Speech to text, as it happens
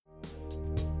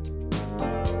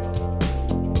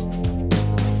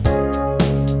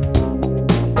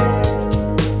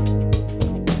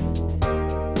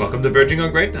Welcome to Verging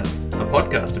on Greatness, a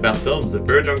podcast about films that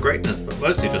verge on greatness, but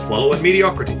mostly just wallow in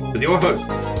mediocrity, with your hosts,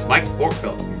 Mike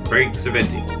Borkfeld and Craig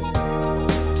Saventi.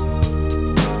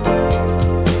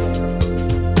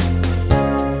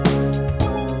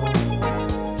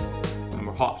 And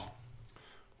we're hot.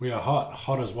 We are hot.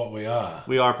 Hot is what we are.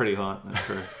 We are pretty hot, that's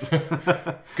true.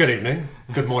 Good evening.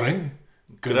 Good morning.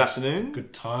 Good afternoon.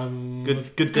 Good time.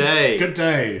 Good day. Good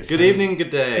day. Good evening,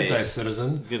 good day. Good day,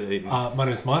 citizen. Good evening. My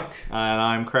name's Mike. And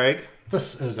I'm Craig.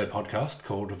 This is a podcast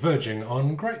called Verging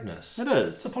on Greatness. It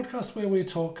is. It's a podcast where we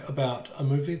talk about a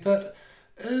movie that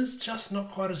is just not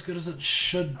quite as good as it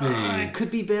should be. It could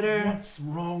be better. What's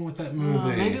wrong with that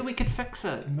movie? Maybe we could fix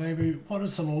it. Maybe what are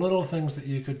some little things that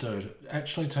you could do to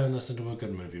actually turn this into a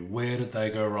good movie? Where did they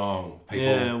go wrong, people?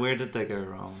 Yeah, where did they go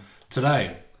wrong?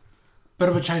 Today, bit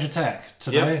of a change of tack.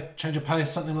 Today, Yep. change of pace,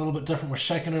 something a little bit different. We're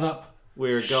shaking it up.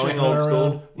 We're going shaking old it school.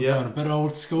 around. We're going a bit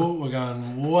old school. We're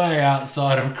going way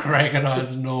outside of Craig and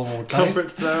I's normal taste. Comfort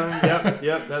zone.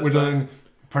 Yep, that's We're fine. doing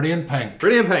Pretty in Pink.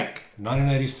 Pretty in Pink.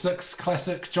 1986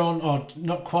 classic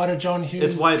not quite a John Hughes.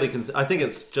 It's widely I think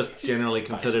it's just generally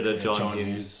considered a basically a John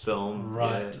Hughes film.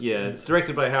 Right. Yeah. It's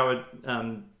directed by Howard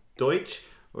Deutsch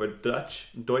or Dutch.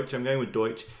 Deutsch. I'm going with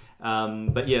Deutsch.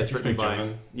 But yeah, it's written by.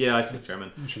 German. Yeah, I speak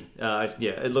German. You should.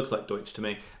 Yeah, it looks like Deutsch to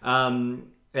me. But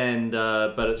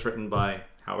it's written by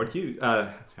Howard Hughes.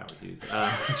 Howard Hughes.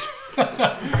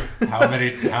 How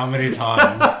many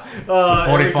times?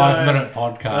 45-minute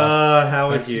podcast.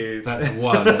 Howard Hughes. That's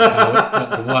one.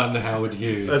 That's one Howard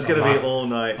Hughes. That's going to be all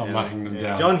night. I'm marking them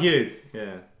down. John Hughes.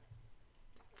 Yeah.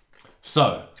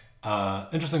 So,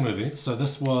 interesting movie. So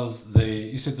this was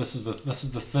you said this is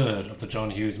the third of the John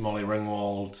Hughes, Molly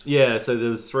Ringwald. Yeah, so there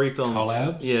was 3 films.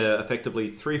 Collabs? Yeah, effectively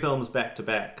 3 films back to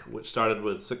back, which started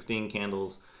with 16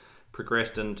 Candles,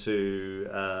 progressed into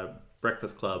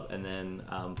Breakfast Club, and then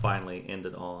finally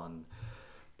ended on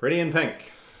Pretty in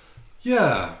Pink.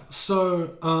 Yeah.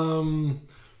 So,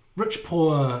 rich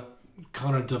poor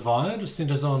kind of divide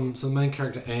centers on. So the main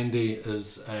character Andy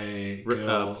is a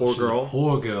girl,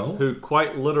 poor girl who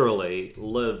quite literally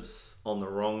lives on the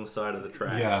wrong side of the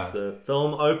tracks. Yeah. The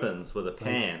film opens with a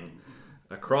pan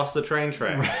across the train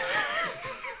tracks.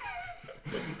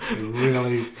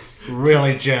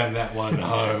 really jam that one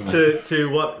home. to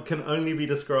what can only be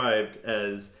described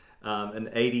as an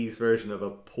 80s version of a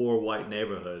poor white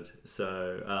neighborhood.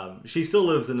 So she still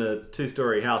lives in a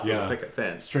 2-story house with a picket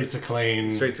fence. Streets are clean.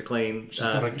 She's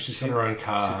got her own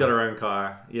car. She's got her own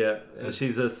car. Yeah,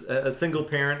 she's a single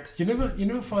parent. You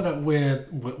never find out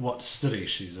what city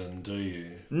she's in, do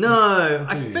you? No,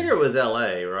 I figure it was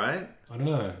LA, right? I don't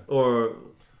know.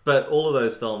 But all of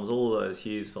those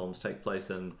Hughes films take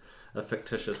place in a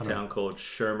fictitious town called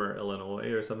Shermer,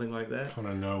 Illinois, or something like that. Kind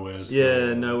of nowhere's.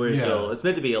 Yeah, Nowheresville. It's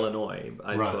meant to be Illinois,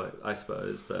 I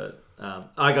suppose, but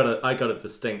I got a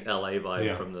distinct LA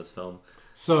vibe from this film.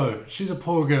 So she's a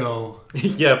poor girl.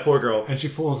 Yeah, poor girl, and she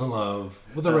falls in love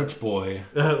with a rich boy.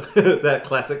 That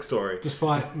classic story.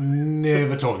 Despite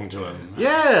never talking to him.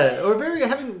 Yeah, or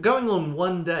going on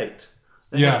one date.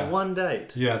 They have one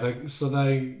date. Yeah, they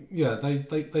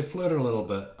flirt a little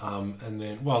bit, and then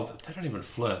they don't even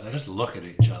flirt. They just look at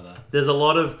each other. There's a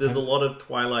lot of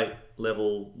Twilight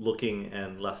level looking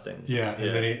and lusting. Yeah,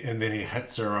 and then he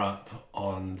hits her up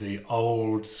on the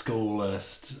old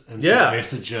schoolist instant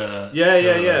messenger.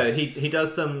 Yeah. He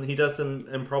does some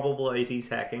improbable 80s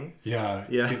hacking. Yeah.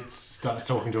 Starts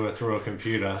talking to her through a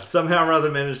computer. Somehow or other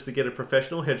managed to get a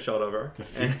professional headshot of her.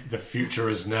 The future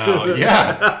is now.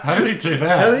 Yeah. How did he do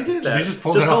that? Did he just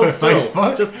pull that off her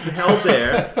Facebook? Just held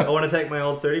there. I want to take my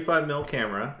old 35mm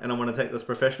camera and I want to take this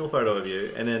professional photo of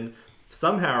you, and then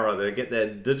somehow or other get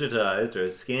that digitized or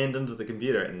scanned into the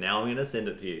computer, and now I'm going to send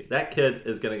it to you. That kid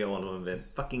is going to go on to invent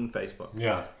fucking Facebook.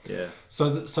 Yeah. So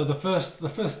the first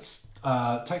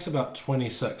takes about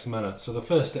 26 minutes. So the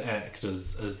first act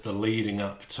is the leading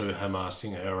up to him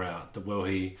asking her out. The will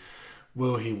he,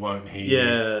 won't he?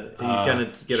 Yeah, he's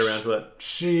going to get around to it.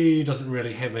 She doesn't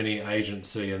really have any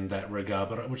agency in that regard,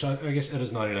 but which I guess it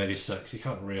is 1986. You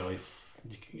can't really.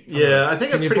 I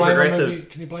think it's pretty progressive.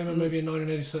 Can you blame a movie in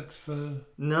 1986 for?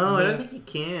 No, I don't think you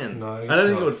can. No, I don't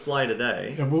think it would fly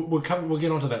today. Yeah, we'll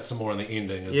get onto that some more in the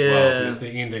ending as well. Because the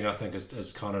ending, I think,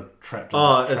 is kind of trapped.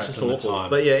 It's just awful. The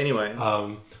time. But yeah, anyway.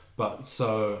 Prom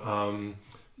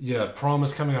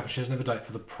is coming up. She doesn't have a date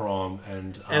for the prom,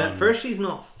 and at first she's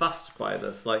not fussed by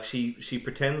this. Like she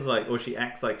pretends like, or she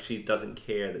acts like she doesn't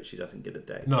care that she doesn't get a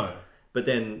date. No. But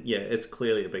then, yeah, it's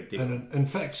clearly a big deal. And in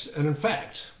fact,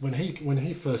 when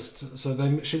he first,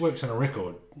 she works in a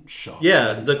record shop.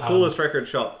 Yeah, and, the coolest record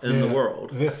shop in the world.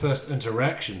 Their first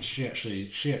interaction, she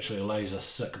actually lays a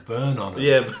sick burn on him.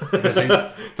 Yeah, because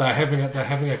they're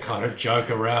having a kind of joke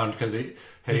around because he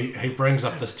brings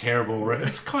up this terrible record.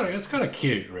 It's kind of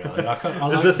cute, really.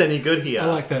 Is this any good? He asks.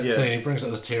 I like that scene. He brings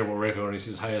up this terrible record and he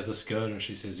says, "Hey, is this good?" And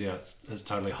she says, "Yeah, it's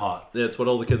totally hot." Yeah, it's what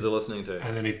all the kids are listening to.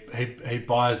 And then he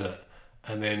buys it.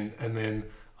 And then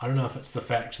I don't know if it's the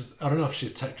fact. I don't know if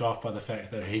she's ticked off by the fact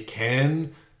that he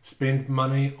can spend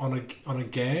money on a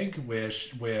gag where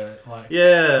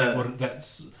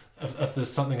that's if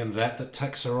there's something in that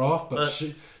ticks her off. But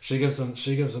she gives him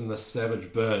this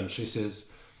savage burn. She says,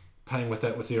 "Paying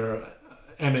with your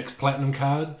Amex Platinum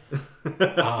card,"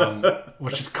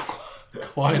 which is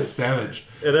quite savage.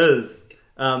 It is.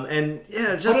 And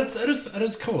yeah, just but it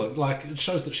is cool. It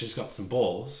shows that she's got some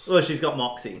balls. Well, she's got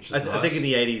moxie. I Nice. think in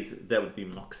the 80s that would be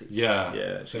moxie.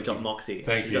 Yeah, She's got moxie.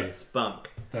 She's got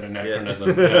spunk. That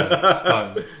anachronism. Yeah,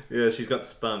 spunk. Yeah, she's got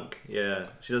spunk. Yeah,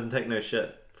 she doesn't take no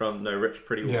shit from no rich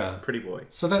pretty boy.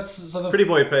 So the Pretty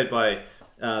boy played by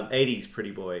 80s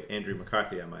pretty boy Andrew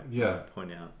McCarthy. I might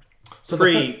point out. So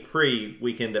pre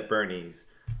Weekend at Bernie's,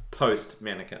 post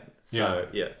Mannequin. So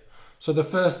yeah. So the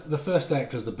first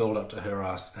act is the build up to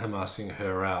him asking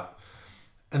her out,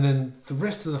 and then the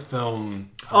rest of the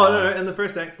film. No! In the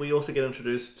first act, we also get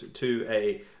introduced to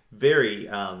a very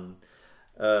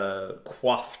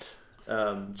coiffed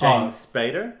James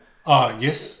Spader. Oh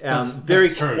yes, very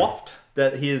that's true. coiffed.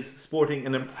 That he is sporting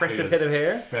an impressive head of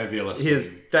hair. Fabulous. He has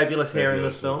fabulous hair in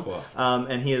this film. Coiffed.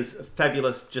 And he is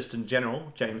fabulous just in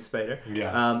general, James Spader.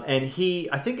 Yeah. And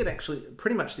I think it actually,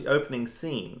 pretty much the opening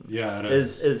scene. Yeah, it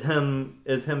is him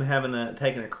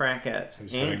taking a crack at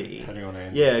Andy. Hitting on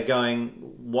Andy. Yeah, going,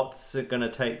 what's it going to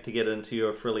take to get into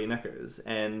your frilly knickers?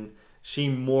 And she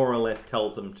more or less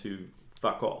tells him to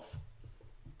fuck off.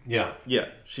 Yeah. Yeah.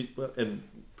 And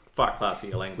far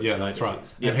classier language. Yeah, that's right.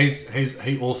 Yeah. And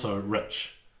he also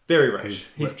rich. Very rich.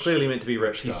 He's rich. clearly meant to be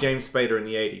rich. He's James Spader in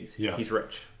the 80s. Yeah. He's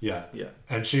rich. Yeah. Yeah.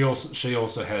 And she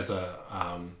also has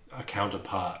a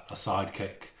counterpart, a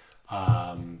sidekick,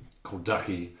 called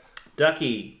Ducky.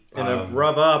 Ducky in a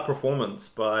rubber performance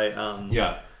by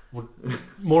Yeah.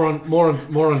 More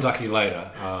on Ducky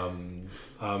later.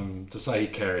 To say he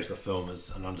carries the film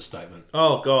is an understatement.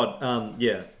 Oh god.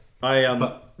 Yeah.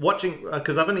 Watching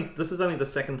because this is only the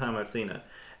second time I've seen it,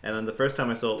 and then the first time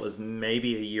I saw it was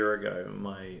maybe a year ago.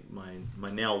 My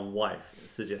now wife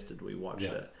suggested we watch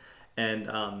it, and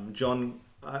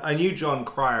I knew John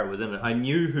Cryer was in it. I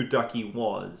knew who Ducky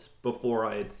was before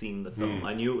I had seen the film.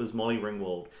 I knew it was Molly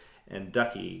Ringwald and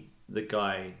Ducky, the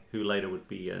guy who later would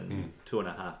be in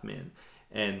 2.5 Men.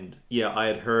 And yeah, I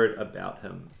had heard about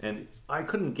him, and I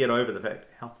couldn't get over the fact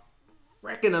how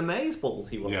freaking amazeballs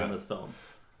he was in this film.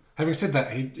 Having said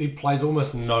that, he plays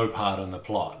almost no part in the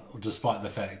plot, despite the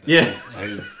fact that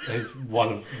he's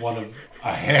one of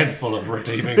a handful of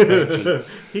redeeming features.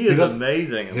 he is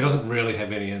amazing. He doesn't really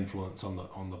have any influence on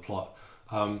the plot.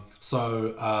 Not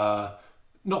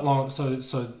long.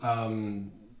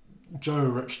 Joe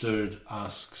Rich Dude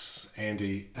asks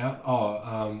Andy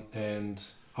out.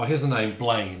 Here's a name,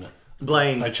 Blaine.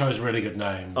 Blaine. They chose really good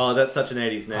names. Oh, that's such an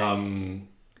 80s name.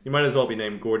 You might as well be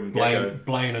named Gordon Gekko.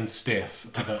 Blaine and Steph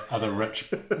are the rich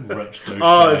dudes.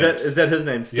 Oh, is that his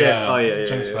name? Steph? Yeah. Oh, yeah.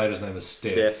 James Spader's name is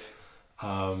Steph.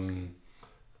 And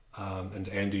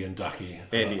Andy and Ducky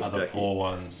are the poor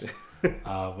ones.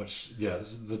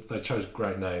 They chose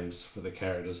great names for the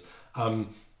characters.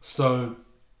 So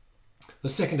the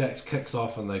second act kicks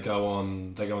off and they go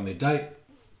on their date.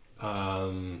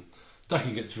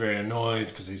 Ducky gets very annoyed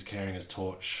because he's carrying his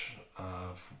torch.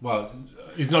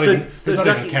 He's not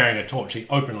even carrying a torch. He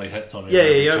openly hits on it. Yeah,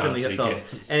 he openly hits on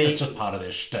it. It's just part of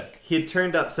their shtick. He had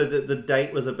turned up, so the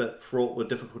date was a bit fraught with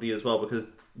difficulty as well, because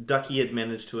Ducky had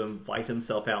managed to invite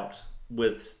himself out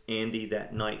with Andy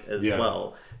that night as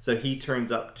well. So he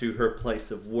turns up to her place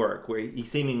of work, where he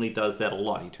seemingly does that a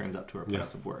lot. He turns up to her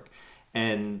place of work.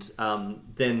 And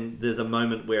then there's a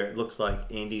moment where it looks like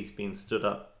Andy's been stood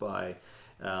up by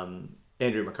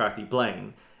Andrew McCarthy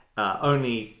Blaine,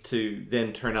 only to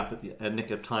then turn up at a nick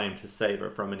of time to save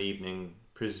her from an evening,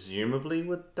 presumably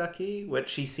with Ducky, which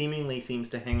she seemingly seems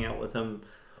to hang out with him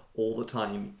all the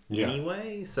time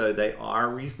anyway. So they are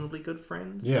reasonably good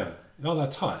friends. Yeah, no, they're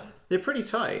tight. They're pretty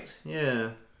tight.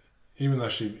 Yeah. Even though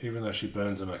she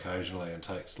burns him occasionally and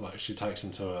takes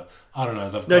him to a, I don't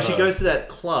know. She goes to that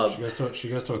club. She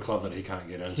goes to a club that he can't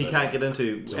get into. He can't get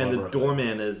into, and the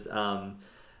doorman is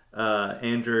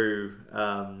Andrew.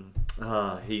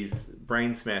 He's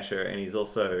Brain Smasher, and he's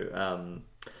also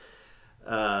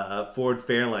Ford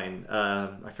Fairlane.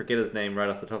 I forget his name right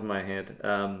off the top of my head.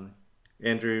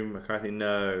 Andrew McCarthy.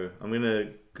 No, I'm gonna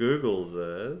Google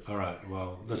this. All right.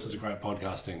 Well, this is a great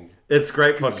podcasting. It's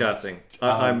great podcasting.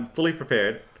 I'm fully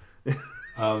prepared.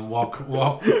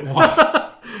 While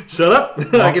Shut up!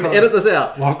 I can edit this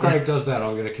out. While Craig does that,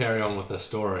 I'm going to carry on with the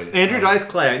story. Andrew Dice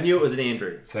Clay. I knew it was an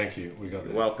Andrew. Thank you. We got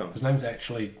that. You're welcome. His name's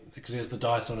actually because he has the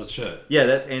dice on his shirt. Yeah,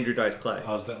 that's Andrew Dice Clay.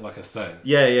 Oh, is that like a thing?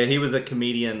 Yeah. He was a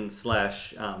comedian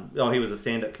slash. He was a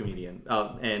stand-up comedian,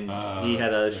 and he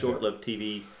had a short-lived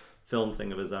TV film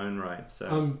thing of his own right.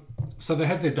 So they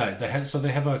have their date. They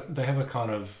have a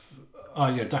kind of. Oh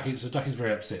yeah, Ducky. So Ducky's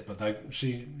very upset, but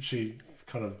she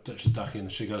kind of ditches Ducky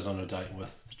and she goes on a date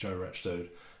with Joe Rich Dude.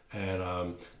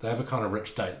 And they have a kind of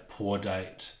rich date, poor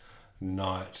date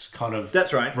night. Kind of.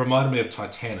 That's right. Reminded me of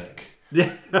Titanic.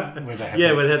 Yeah. Where they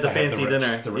have the fancy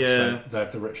dinner. The rich date, they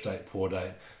have the rich date, poor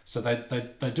date. So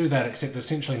they do that, except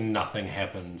essentially nothing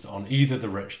happens on either the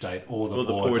rich date or the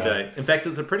poor date. In fact,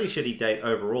 it's a pretty shitty date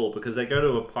overall because they go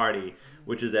to a party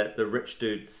which is at the rich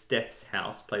dude Steph's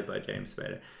house, played by James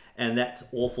Spader. And that's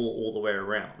awful all the way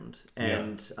around.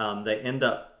 And they end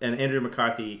up, and Andrew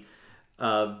McCarthy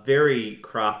very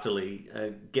craftily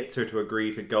gets her to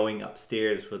agree to going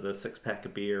upstairs with a 6-pack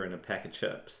of beer and a pack of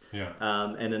chips. Yeah.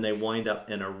 And then they wind up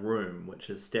in a room,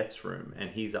 which is Steph's room, and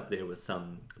he's up there with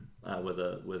some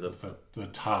the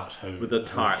tart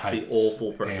the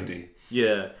awful person. Andy.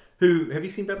 Yeah. Who have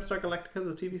you seen Battlestar Galactica,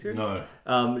 the TV series? No.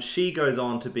 She goes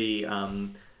on to be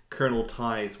Colonel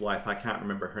Ty's wife. I can't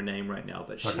remember her name right now,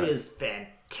 but she is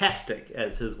fantastic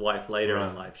as his wife later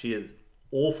in life. She is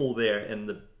awful there in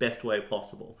the best way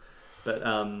possible. But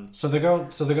so they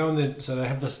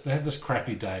have this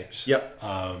crappy date. Yep.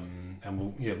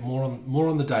 And more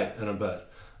on the date in a bit.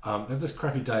 They have this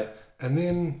crappy date, and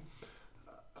then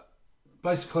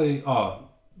basically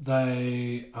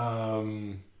they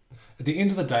at the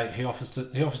end of the date he offers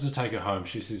to take her home.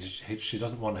 She says she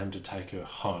doesn't want him to take her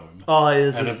home.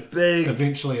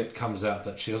 Eventually it comes out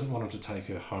that she doesn't want him to take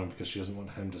her home because she doesn't want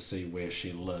him to see where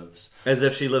she lives. As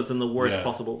if she lives in the worst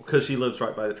possible, because she lives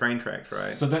right by the train tracks,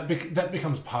 right? So that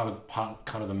becomes part of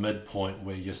the midpoint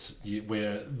where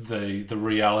where the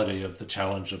reality of the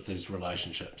challenge of these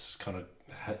relationships kind of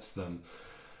hits them,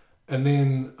 and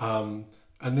then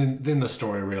the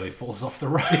story really falls off the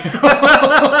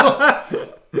rails.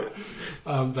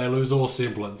 They lose all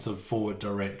semblance of forward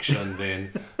direction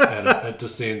then, and it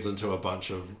descends into a bunch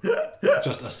of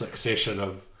just a succession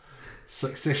of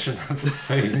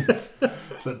scenes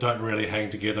that don't really hang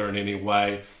together in any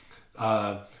way.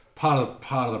 Part of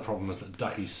the problem is that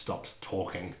Ducky stops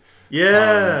talking.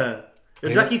 Yeah.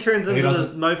 Ducky turns into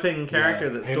this moping character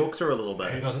that stalks her a little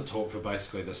bit. He doesn't talk for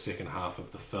basically the second half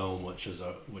of the film, which is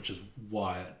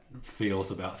why it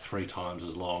feels about 3 times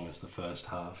as long as the first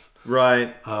half.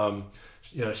 Right.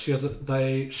 She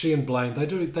and Blaine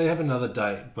they have another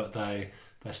date, but they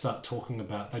start talking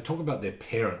about their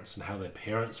parents and how their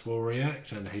parents will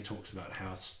react, and he talks about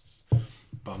how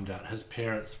bummed out his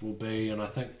parents will be, and I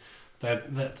think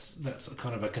that's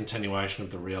kind of a continuation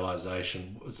of the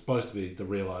realization. It's supposed to be the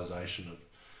realization of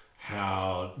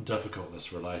how difficult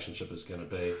this relationship is going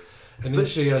to be, and then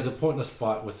she has a pointless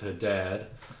fight with her dad,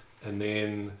 and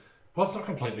then it's not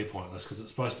completely pointless because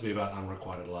it's supposed to be about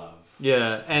unrequited love.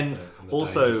 Yeah, and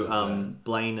also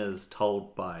Blaine is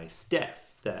told by Steph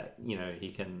that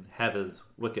he can have his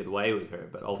wicked way with her,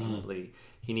 but ultimately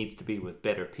he needs to be with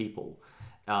better people.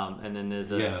 And then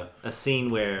there's a scene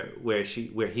where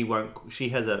she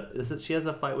has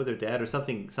a fight with her dad, or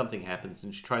something happens,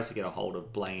 and she tries to get a hold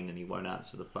of Blaine and he won't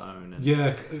answer the phone. And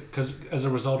because as a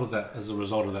result of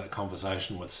that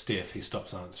conversation with Steph, he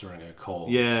stops answering her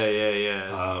calls.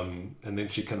 Yeah. And then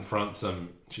she confronts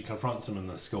him in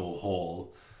the school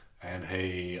hall, and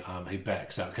he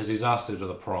backs out because he's asked her to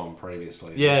the prom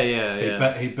previously.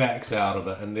 He backs out of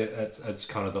it, and it's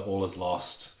kind of the all is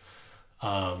lost.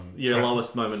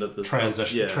 Lowest moment of the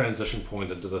transition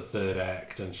point into the third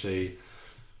act, and she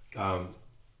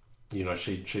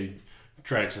she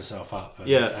drags herself up and,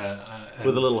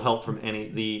 with a little help from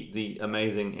Annie, the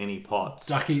amazing Annie Potts.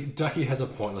 Ducky has a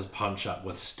pointless punch up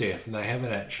with Steph, and they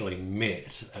haven't actually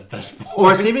met at this point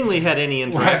or seemingly had any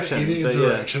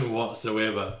interaction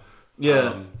whatsoever.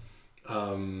 And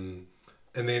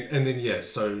then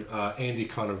so Andy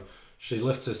kind of, she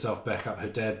lifts herself back up. Her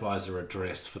dad buys her a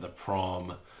dress for the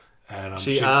prom, and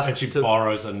she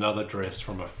borrows another dress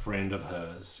from a friend of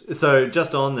hers. So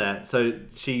just on that,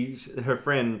 her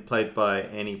friend, played by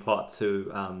Annie Potts,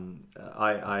 who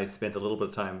I spent a little bit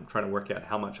of time trying to work out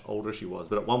how much older she was,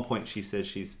 but at one point she says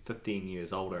she's 15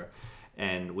 years older,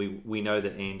 and we know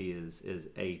that Andy is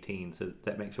 18, so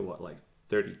that makes her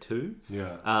 32.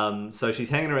 Yeah. So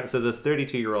she's hanging around. So this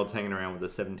 32-year-old's hanging around with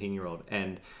this 17-year-old,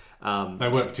 and They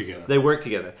work together. They work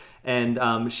together,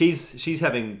 and she's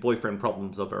having boyfriend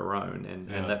problems of her own, and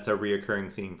that's a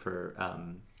reoccurring theme for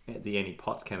the Annie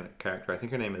Potts character. I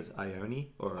think her name is Ione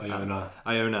or Iona.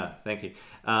 Iona, thank you.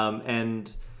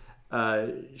 And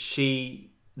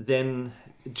she then,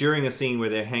 during a scene where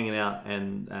they're hanging out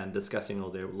and discussing all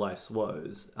their life's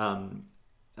woes,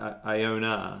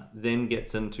 Iona then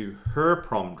gets into her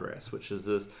prom dress, which is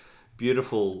this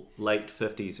beautiful late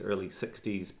 50s, early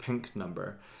 60s pink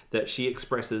number that she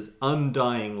expresses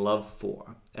undying love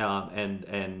for,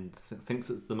 and thinks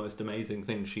it's the most amazing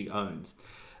thing she owns.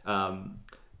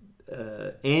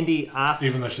 Andy asks,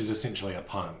 even though she's essentially a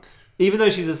punk. Even though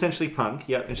she's essentially punk,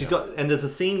 yeah, and and there's a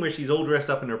scene where she's all dressed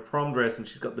up in her prom dress and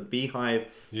she's got the beehive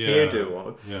hairdo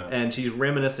on, and she's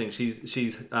reminiscing. She's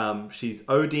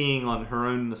ODing on her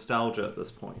own nostalgia at this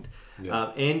point.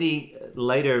 Yeah. Andy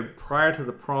later, prior to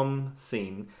the prom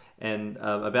scene, and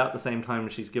about the same time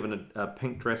she's given a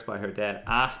pink dress by her dad,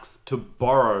 asks to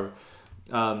borrow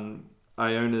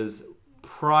Iona's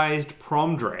prized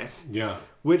prom dress. Yeah.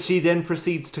 Which she then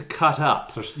proceeds to cut up.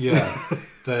 So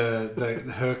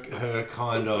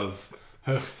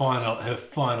her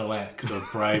final act of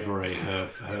bravery, her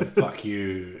fuck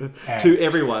you act, to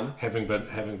everyone, having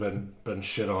been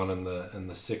shit on in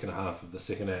the second half of the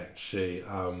second act, she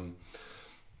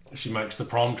makes the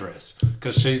prom dress,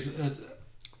 because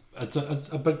it's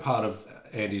a big part of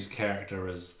Andy's character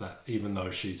is that even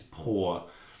though she's poor,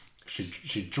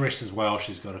 she dresses well.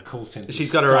 She's got a cool sense of style.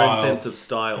 She's got her own sense of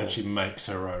style. And she makes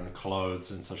her own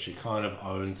clothes, and so she kind of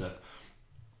owns it.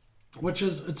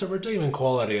 It's a redeeming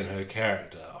quality in her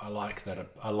character. I like that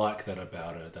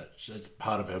about her, that it's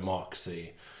part of her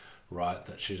moxie, right?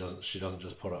 That she doesn't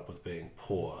just put up with being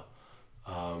poor.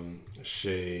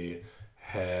 She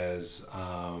has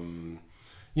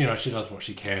she does what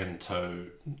she can to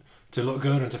look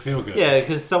good and to feel good. Yeah,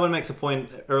 because someone makes a point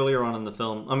earlier on in the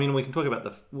film. I mean, we can talk about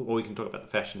the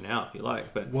fashion now if you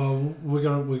like, but we'll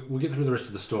get through the rest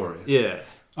of the story. Yeah.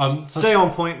 Stay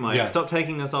on point, Mike. Yeah. Stop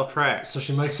taking us off track. So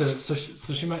she makes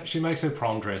she makes her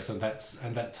prom dress, and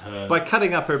that's her by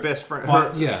cutting up her best friend.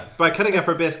 By cutting up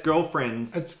her best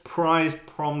girlfriend's prized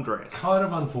prom dress. Kind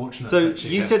of unfortunate. So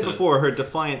you said before her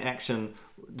defiant action.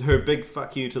 Her big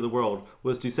fuck you to the world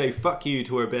was to say fuck you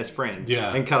to her best friend,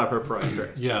 and cut up her prize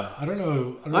dress. Yeah, I don't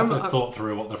know if they thought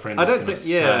through what the friend was going to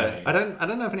say. I don't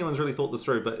know if anyone's really thought this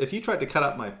through, but if you tried to cut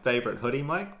up my favorite hoodie,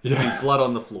 Mike, there'd be blood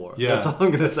on the floor. Yeah, that's all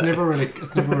I'm going to say. It's never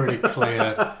really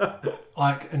clear.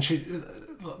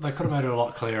 They could have made it a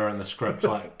lot clearer in the script.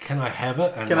 Like, can I have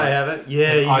it? And I have it?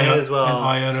 Yeah, you may as well. And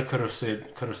Iona could have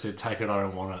said, take it. I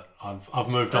don't want it. I've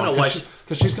moved on,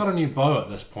 because she's got a new beau at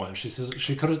this point. She says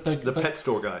she could have the pet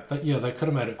store guy. They could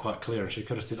have made it quite clear, and she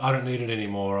could have said, I don't need it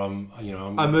anymore. I'm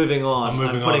moving on.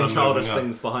 I'm putting childish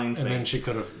things behind me. And then she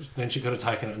could have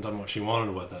taken it and done what she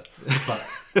wanted with it.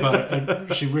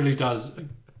 But she really does.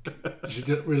 She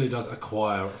really does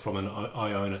acquire it from an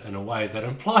Iona in a way that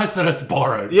implies that it's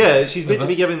borrowed. Yeah, she's meant to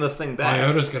be giving this thing back.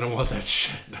 Iona's going to want that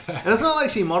shit back. And it's not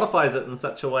like she modifies it in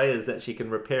such a way as that she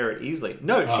can repair it easily.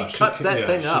 No, she cuts that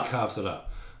thing up. She carves it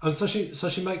up. And so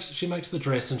she makes the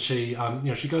dress, and she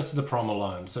she goes to the prom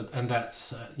alone. So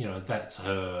that's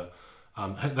her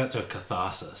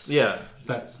catharsis. Yeah,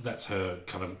 that's her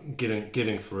kind of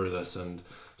getting through this and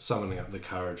summoning up the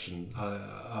courage. And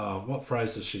what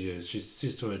phrase does she use? She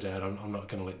says to her dad, I'm not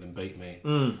going to let them beat me.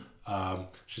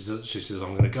 She says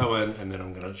I'm going to go in, and then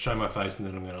I'm going to show my face, and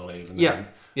then I'm going to leave. And then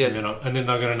they're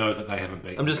going to know that they haven't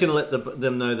beaten me. I'm just going to let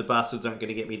them know the bastards aren't going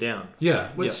to get me down. Yeah,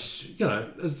 which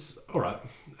is all right.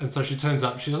 And so she turns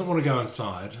up. She doesn't want to go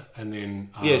inside, and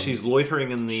then she's loitering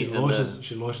in the. She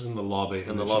loiters in the lobby.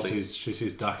 She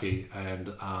sees Ducky,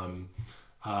 and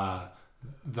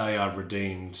they are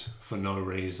redeemed for no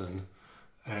reason,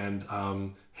 and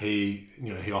he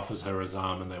offers her his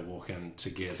arm, and they walk in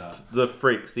together. The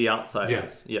freaks, the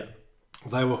outsiders. Yeah.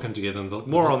 They walk in together. And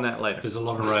more on that later. There's a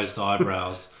lot of raised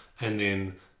eyebrows, and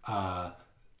then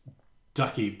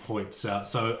Ducky points out.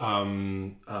 So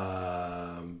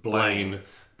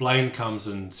Blaine comes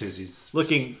and says he's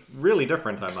looking really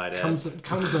different, I might add.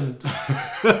 Comes and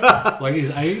like he's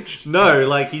aged. No,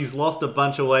 like he's lost a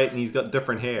bunch of weight and he's got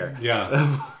different hair.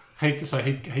 Yeah.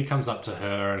 He comes up to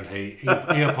her, and he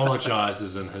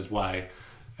apologizes in his way,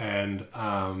 and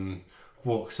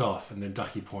walks off. And then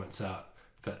Ducky points out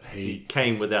that he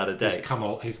came without a date.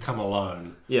 He's come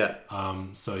alone. Yeah.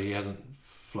 So he hasn't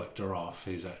flicked her off.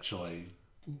 He's actually,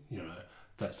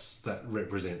 that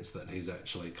represents that he's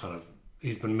actually kind of.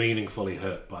 He's been meaningfully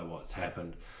hurt by what's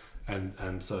happened,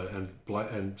 and so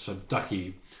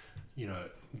Ducky,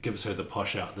 gives her the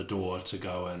push out the door to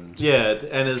go and Yeah,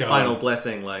 and his Go final on.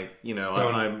 blessing, like, you know, Go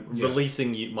on, I'm yeah.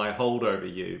 releasing my hold over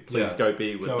you. Please Yeah. go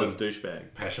be with Go this on.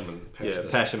 douchebag. pash him in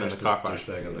the car park.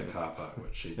 douchebag in the car park,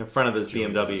 which she In front of his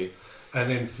Julie BMW. does. And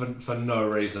then for no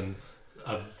reason,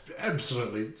 a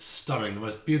absolutely stunning, the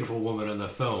most beautiful woman in the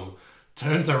film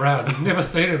turns around. You've never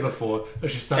seen her before, and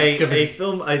she starts giving. A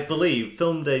film, I believe,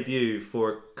 film debut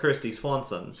for Kirsty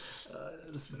Swanson.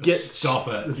 Stop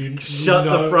it! Shut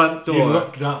the front door. You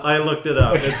looked up. I looked it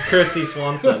up. It's Kirsty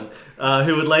Swanson,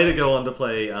 who would later go on to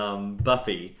play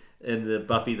Buffy in the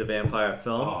Buffy the Vampire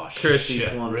film. Oh, Kirsty shit,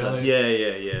 Swanson.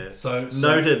 really? Yeah. So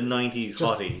Noted 90s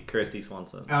just- hottie, Kirsty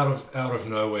Swanson. out of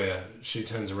nowhere, she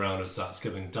turns around and starts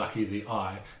giving Ducky the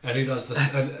eye, and he does this.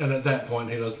 And at that point,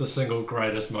 he does the single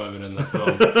greatest moment in the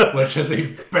film, which is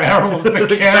he barrels the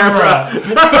camera.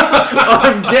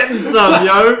 I'm getting some,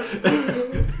 yo!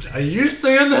 Are you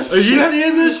seeing this? Are you shit?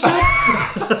 seeing this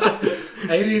shit?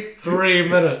 83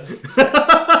 minutes.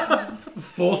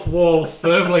 Fourth wall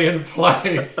firmly in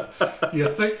place. You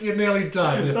think you're nearly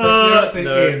done. You think you're at the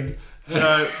no. end.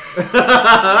 No.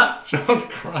 John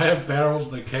Cryer barrels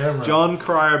the camera. John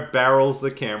Cryer barrels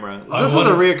the camera. I This is a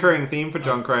wonder- reoccurring theme for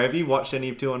John Cryer. Have you watched any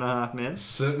of 2.5 Men?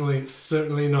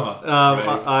 Certainly not.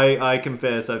 I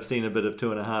confess I've seen a bit of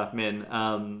 2.5 Men,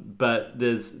 but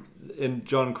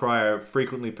John Cryer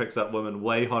frequently picks up women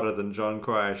way hotter than John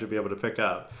Cryer should be able to pick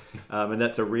up, and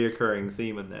that's a reoccurring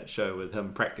theme in that show, with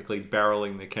him practically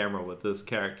barreling the camera with this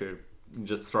character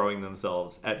just throwing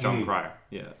themselves at John Cryer.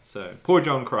 Yeah, so poor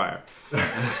John Cryer.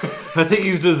 I think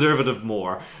he's deserved of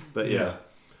more, but yeah.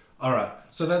 All right.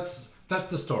 So that's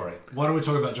the story. Why don't we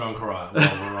talk about John Cryer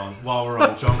while we're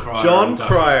on John Cryer? John and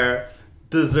Ducky? Cryer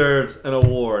deserves an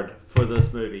award for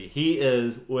this movie. He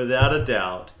is, without a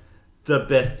doubt, the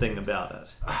best thing about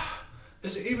it.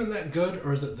 Is it even that good,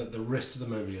 or is it that the rest of the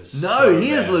movie is? No, so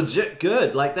he is bad? legit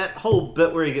good. Like that whole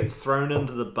bit where he gets thrown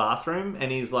into the bathroom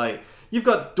and he's like, "You've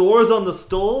got doors on the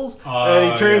stalls,"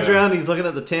 and he turns around, he's looking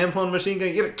at the tampon machine,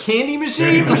 going, "You get a candy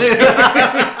machine?"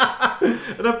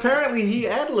 And apparently he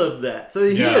ad-libbed that, so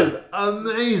he is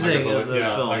amazing in this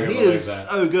film. He is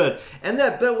so good. And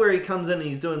that bit where he comes in and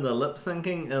he's doing the lip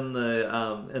syncing in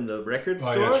the record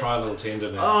store. Oh yeah, try a little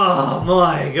tender now. Oh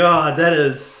my god, that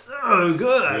is so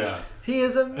good. Yeah. He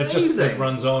is amazing. It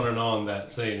runs on and on,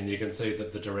 that scene, and you can see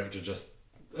that the director just,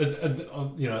 in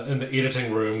the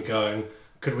editing room going,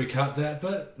 could we cut that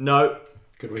bit? No.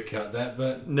 Could we cut that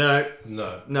bit? No.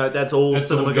 No. That's all It's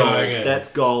cinema all gold. going in. That's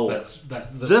gold.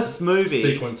 This movie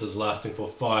sequence is lasting for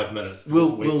 5 minutes. will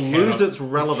lose its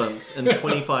relevance in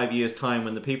 25 years' time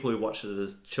when the people who watched it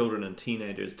as children and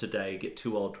teenagers today get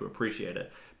too old to appreciate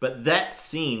it. But that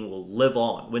scene will live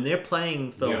on. When they're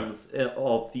playing films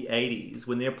of the 80s,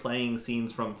 when they're playing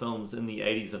scenes from films in the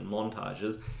 80s and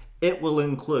montages, it will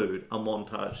include a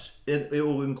montage. It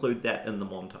will include that in the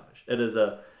montage. It is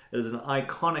an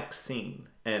iconic scene,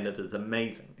 and it is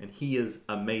amazing. And he is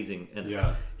amazing in it.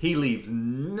 Yeah. He leaves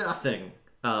nothing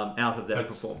out of that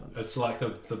performance. It's like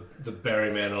the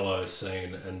Barry Manilow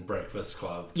scene in Breakfast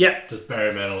Club. Yep. Does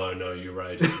Barry Manilow know you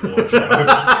raided wardrobe?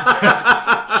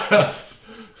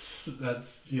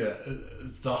 it's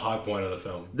the high point of the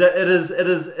film.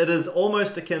 It is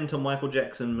almost akin to Michael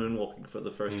Jackson moonwalking for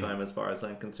the first time, as far as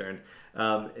I'm concerned.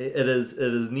 It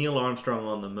is Neil Armstrong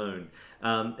on the moon.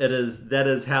 That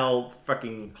is how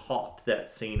fucking hot that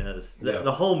scene is.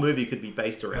 The whole movie could be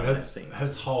based around that scene.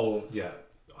 His whole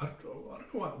I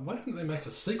don't know why didn't they make a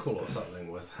sequel or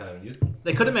something with him?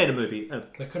 They could have made a movie.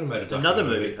 They could have made Another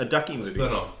movie, a Ducky movie.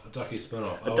 A Ducky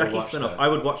spin-off. A Ducky spin-off. I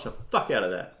would watch the fuck out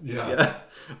of that. Yeah.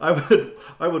 I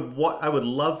would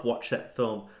love watch that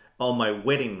film on my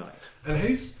wedding night. And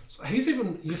he's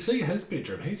even, you see his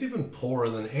bedroom, he's even poorer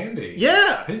than Andy.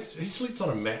 Yeah. He sleeps on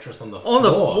a mattress on the floor. On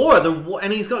the floor,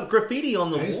 and he's got graffiti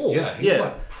on the wall. Yeah, he's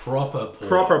like proper poor.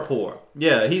 Proper poor.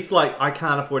 Yeah, he's like, I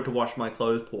can't afford to wash my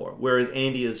clothes poor. Whereas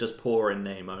Andy is just poor in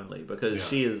name only, because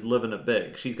she is living it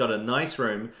big. She's got a nice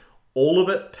room, all of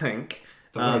it pink.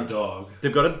 They've got a dog.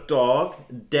 They've got a dog.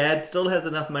 Dad still has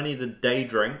enough money to day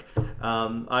drink.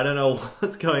 I don't know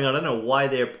what's going on. I don't know why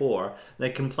they're poor. They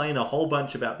complain a whole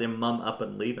bunch about their mum up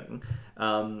and leaving.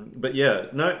 But yeah,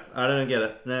 no, I don't get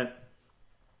it. No,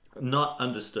 not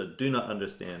understood. Do not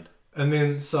understand. And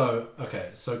then,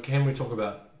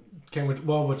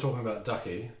 while we're talking about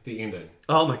Ducky, the ending.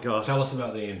 Oh my god. Tell us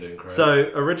about the ending, Craig.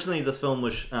 So originally this film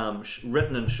was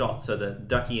written and shot so that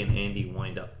Ducky and Andy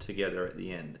wind up together at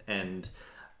the end. And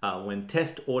when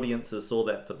test audiences saw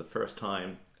that for the first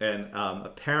time, and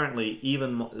apparently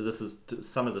even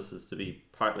some of this is to be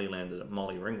partly landed at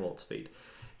Molly Ringwald's feet,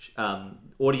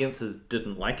 audiences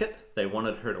didn't like it. They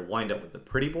wanted her to wind up with the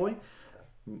pretty boy.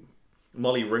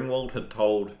 Molly Ringwald had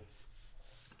told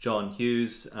John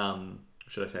Hughes,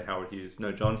 should I say Howard Hughes?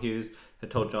 No, John Hughes had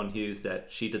told John Hughes that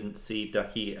she didn't see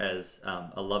Ducky as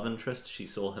a love interest. She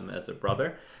saw him as a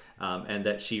brother, and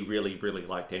that she really, really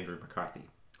liked Andrew McCarthy.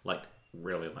 Like,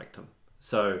 really liked him.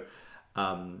 So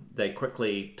they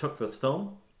quickly took this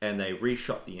film and they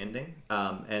reshot the ending.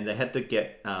 And they had to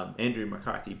get Andrew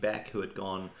McCarthy back, who had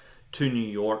gone to New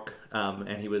York,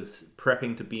 and he was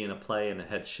prepping to be in a play and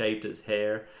had shaved his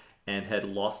hair and had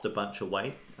lost a bunch of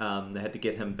weight. They had to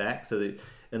get him back. So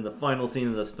in the final scene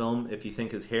of this film, if you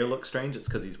think his hair looks strange, it's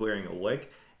because he's wearing a wig,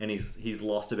 and he's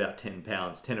lost about 10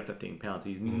 pounds, 10 or 15 pounds.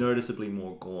 He's noticeably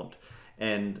more gaunt.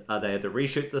 And they had to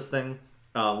reshoot this thing,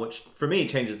 which for me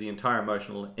changes the entire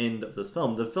emotional end of this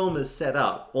film. The film is set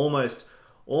up almost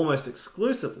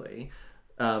exclusively,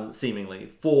 seemingly,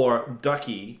 for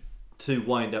Ducky to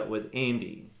wind up with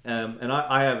Andy. And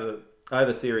I have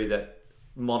a theory that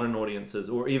modern audiences,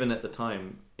 or even at the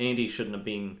time, Andy shouldn't have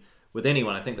been with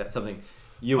anyone. I think that's something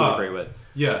you would agree with.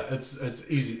 Yeah, it's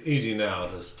easy now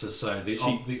to say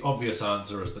the obvious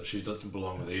answer is that she doesn't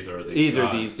belong with either of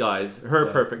these guys. Her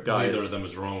perfect guy. Neither of them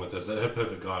is wrong with her. Her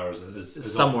perfect guy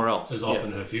is somewhere else. Is off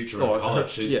in her future in college.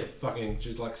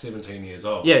 She's like 17 years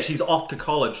old. Yeah, she's off to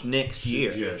college next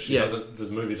year. She doesn't. The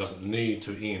movie doesn't need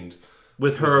to end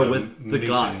with her with the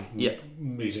guy. Yeah,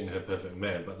 meeting her perfect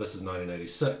man. But this is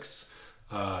 1986.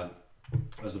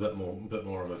 There's a bit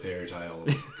more of a fairy tale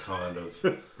kind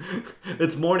of.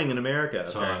 It's morning in America,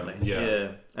 apparently.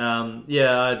 Yeah.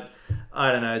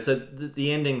 I don't know. So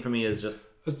the ending for me is just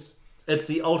it's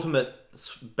the ultimate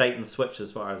bait and switch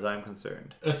as far as I'm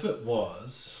concerned. If it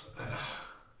was,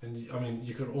 and I mean,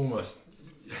 you could almost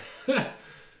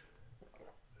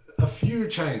a few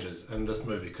changes, and this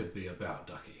movie could be about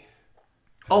Ducky.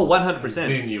 100%.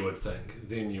 Then you would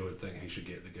think he should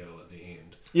get the girl at the end.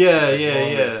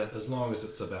 As long as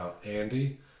it's about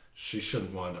Andy, she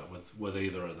shouldn't wind up with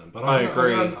either of them. But I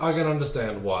agree. I can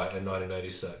understand why in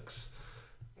 1986,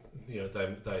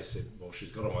 they said, well,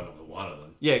 she's got to wind up with one of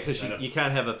them. Yeah, because you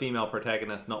can't have a female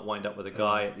protagonist not wind up with a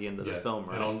guy at the end of the film,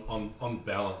 right? And on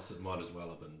balance, it might as well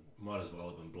have been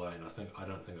Blaine. I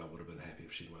don't think I would have been happy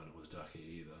if she wound up with Ducky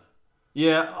either.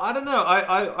 Yeah, I don't know.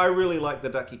 I really like the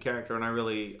Ducky character, and I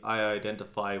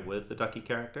identify with the Ducky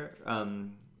character.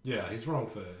 Yeah, he's wrong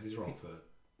for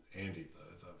Andy though.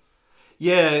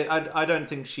 Yeah, I don't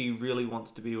think she really wants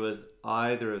to be with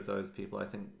either of those people. I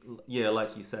think,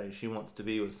 like you say, she wants to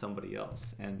be with somebody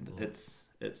else, and it's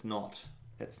not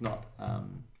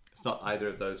either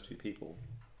of those two people.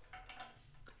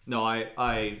 No,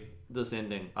 this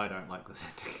ending, I don't like this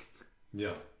ending.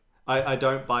 Yeah, I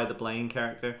don't buy the Blaine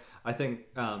character. I think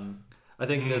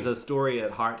there's a story at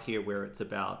heart here where it's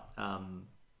about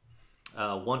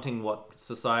wanting what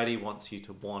society wants you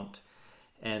to want,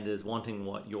 and is wanting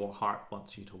what your heart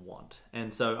wants you to want.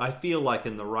 And so I feel like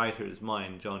in the writer's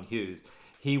mind, John Hughes,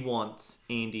 he wants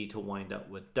Andy to wind up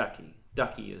with Ducky.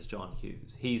 Ducky is John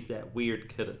Hughes. He's that weird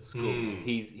kid at school.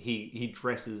 He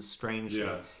dresses strangely.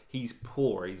 Yeah. He's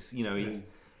poor. You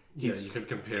could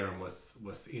compare him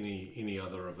with any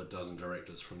other of a dozen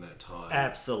directors from that time.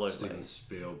 Absolutely. Steven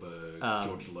Spielberg,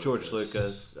 George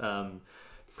Lucas.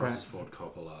 Francis Ford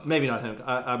Coppola. Maybe not him.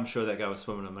 I'm sure that guy was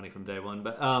swimming in money from day one,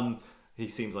 but he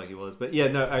seems like he was. But yeah,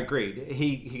 no, I agreed.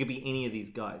 He could be any of these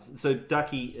guys. So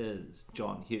Ducky is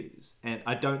John Hughes, and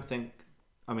I don't think.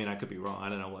 I mean, I could be wrong. I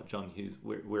don't know what John Hughes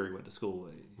where he went to school.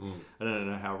 I don't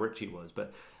know how rich he was,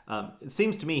 but it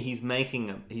seems to me he's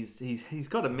making he's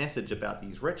got a message about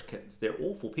these rich kids. They're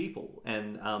awful people,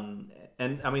 and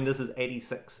I mean, this is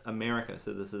 '86 America,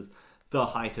 so this is the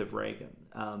height of Reagan.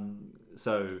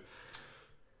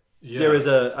 Yeah. There's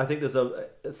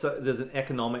an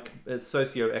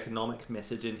socio-economic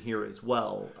message in here as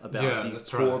well about these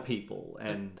poor people,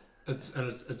 and it's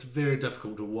very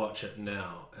difficult to watch it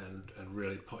now and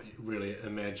really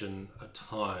imagine a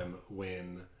time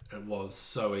when it was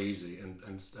so easy and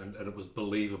it was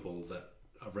believable that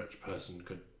a rich person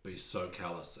could be so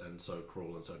callous and so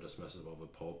cruel and so dismissive of a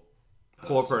poor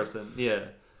person. Yeah.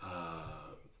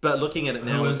 But looking at it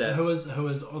now, who is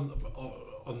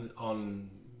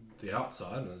on the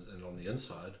outside and on the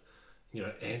inside,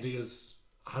 Andy is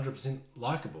 100%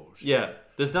 likable.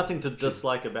 There's nothing to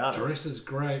dislike about her. Dresses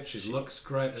great. She looks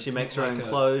great. She makes her own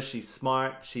clothes. She's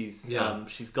smart. She's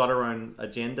got her own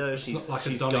agenda. She's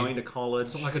going to college.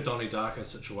 It's not like a Donnie Darko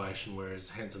situation where he's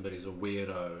handsome but he's a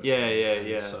weirdo.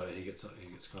 Yeah. So he gets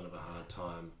kind of a hard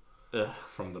time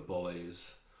from the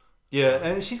bullies. Yeah,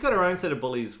 and she's got her own set of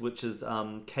bullies, which is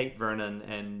Kate Vernon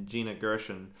and Gina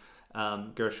Gershon.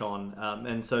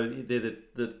 And so they're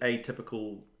the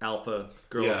atypical alpha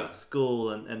girls at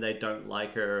school, and they don't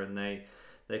like her, and they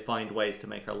they find ways to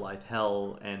make her life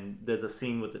hell. And there's a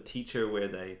scene with the teacher where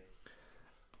the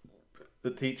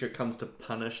teacher comes to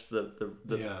punish the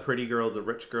pretty girl, the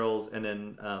rich girls, and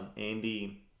then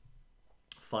Andy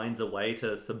finds a way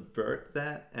to subvert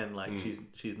that, and like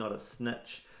she's not a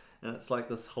snitch, and it's like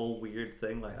this whole weird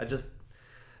thing. Like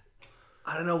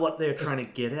I don't know what they're trying to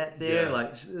get at there. Yeah.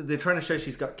 Like they're trying to show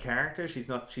she's got character. She's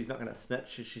not going to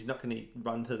snitch. She's not going to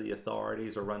run to the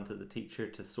authorities or run to the teacher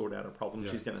to sort out a problem.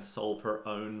 Yeah. She's going to solve her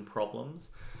own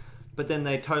problems. But then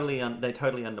they totally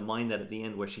undermine that at the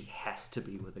end, where she has to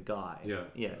be with a guy.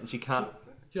 Yeah, and she can't.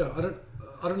 So,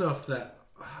 I don't know if that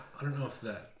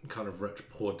kind of rich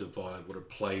poor divide would have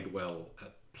played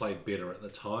better at the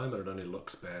time, and it only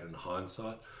looks bad in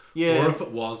hindsight. Yeah. Or if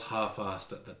it was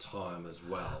half-assed at the time as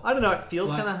well. I don't know. It feels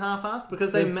Like, kind of half-assed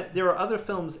because there are other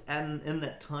films in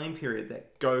that time period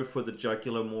that go for the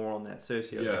jugular more on that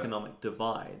socioeconomic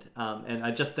divide, and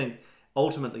I just think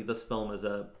ultimately this film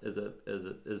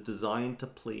is designed to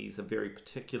please a very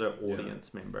particular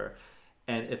audience member,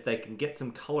 and if they can get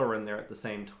some color in there at the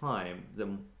same time,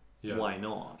 then why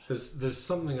not? There's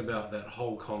something about that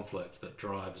whole conflict that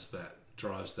drives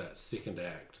that second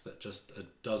act that just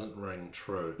it doesn't ring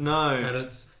true. No.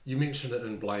 And you mentioned it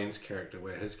in Blaine's character,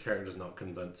 where his character's not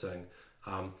convincing,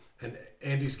 and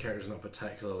Andy's character's not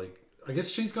particularly. I guess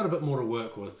she's got a bit more to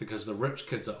work with because the rich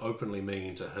kids are openly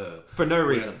mean to her For no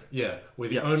reason. Where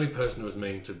the only person who is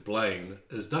mean to Blaine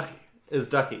is Ducky.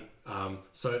 And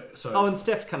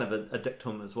Steph's kind of a dick to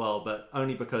him as well, but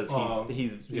only because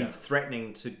he's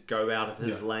threatening to go out of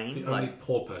his lane. The only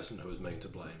poor person who is mean to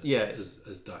Blaine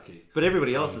is Ducky. But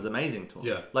everybody else is amazing to him.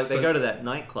 Yeah. Like they go to that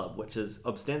nightclub, which is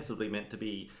ostensibly meant to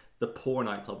be the poor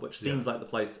nightclub, which seems like the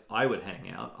place I would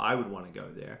hang out. I would want to go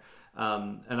there.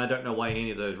 And I don't know why any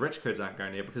of those rich kids aren't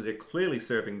going there, because they're clearly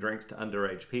serving drinks to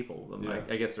underage people.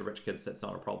 I guess the rich kids, that's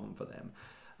not a problem for them.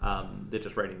 They're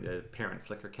just raiding their parents'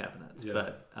 liquor cabinets. Yeah.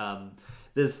 But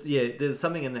there's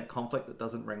something in that conflict that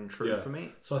doesn't ring true for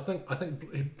me. So I think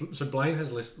Blaine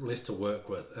has less to work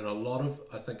with, and a lot of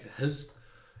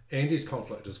Andy's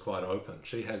conflict is quite open.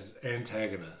 She has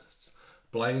antagonists.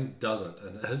 Blaine doesn't,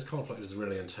 and his conflict is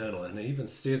really internal, and he even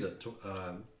says it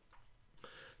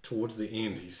towards the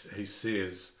end. He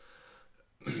says,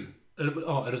 it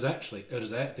is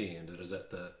at the end. It is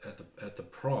at the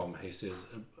prom. He says,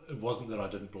 it wasn't that I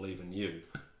didn't believe in you.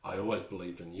 I always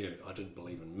believed in you. I didn't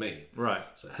believe in me. Right.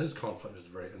 So his conflict is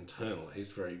very internal.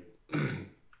 He's very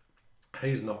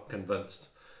he's not convinced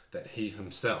that he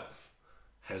himself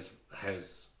has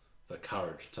the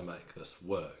courage to make this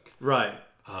work. Right.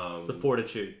 The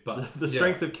fortitude, but the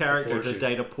strength of character to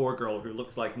date a poor girl who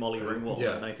looks like Molly Ringwald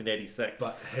in 1986.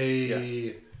 But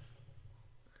he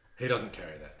doesn't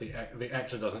carry that. The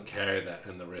actor doesn't carry that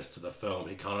in the rest of the film.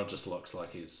 He kind of just looks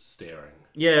like he's staring.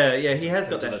 Yeah, he has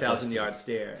got that 1,000-yard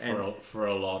stare, for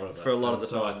a lot of it. For a lot of the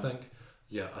film. So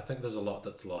I think there's a lot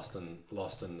that's lost in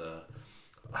the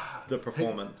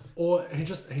performance.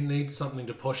 He needs something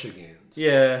to push against.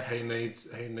 Yeah. He needs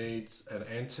an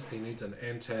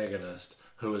antagonist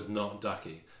who is not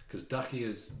Ducky, because Ducky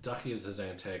is his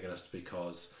antagonist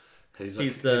because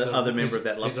he's the other member of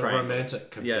that love triangle. He's a romantic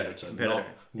competitor,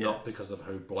 not because of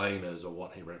who Blaine is or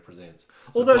what he represents.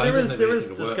 So although Blaine there is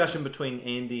discussion between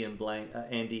Andy and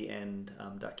Andy and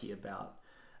Ducky about.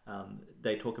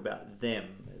 They talk about them,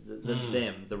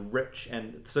 the rich,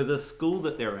 and so the school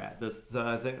that they're at.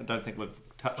 I don't think we've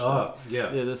touched on.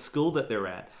 The school that they're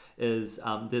at is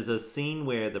there's a scene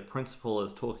where the principal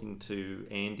is talking to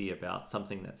Andy about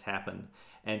something that's happened,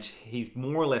 and he's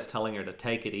more or less telling her to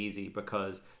take it easy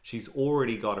because she's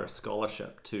already got her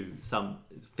scholarship to some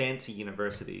fancy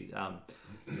university.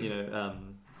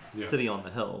 City on the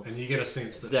hill, and you get a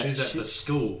sense that she's at the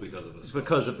school because of a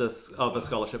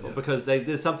scholarship, or because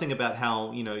there's something about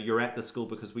how you're at the school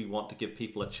because we want to give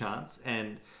people a chance,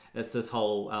 and it's this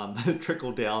whole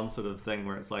trickle down sort of thing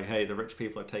where it's like, hey, the rich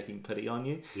people are taking pity on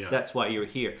you. That's why you're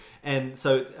here. And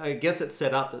so I guess it's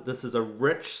set up that this is a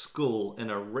rich school in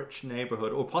a rich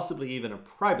neighborhood, or possibly even a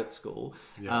private school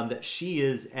that she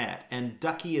is at, and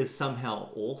Ducky is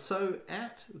somehow also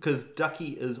at, because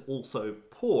Ducky is also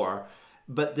poor.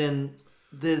 But then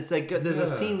there's a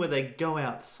scene where they go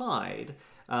outside,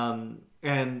 and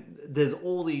there's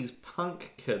all these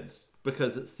punk kids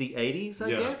because it's the 80s,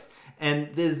 I guess,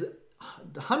 and there's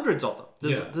hundreds of them.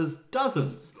 There's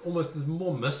dozens. There's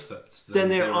more misfits than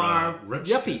there are rich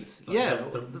yuppies.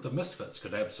 Kids. The misfits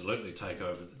could absolutely take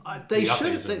over. They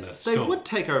school. would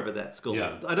take over that school.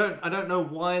 Yeah. I don't know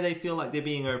why they feel like they're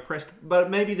being oppressed,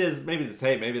 but maybe there's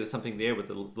something there with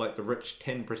the rich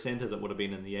 10% as it would have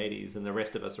been in the 80s, and the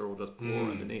rest of us are all just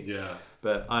poor underneath. Yeah.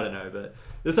 But I don't know. But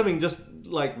there's something just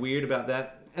like weird about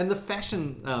that and the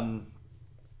fashion.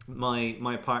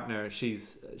 My partner,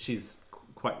 she's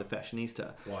quite the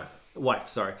fashionista. Wife,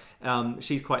 sorry.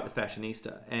 She's quite the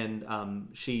fashionista, and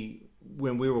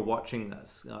when we were watching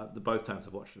this, the both times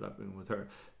I've watched it, I've been with her.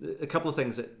 A couple of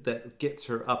things that gets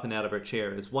her up and out of her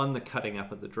chair is one, the cutting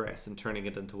up of the dress and turning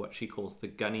it into what she calls the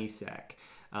gunny sack,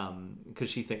 because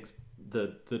she thinks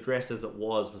the dress as it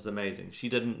was amazing. She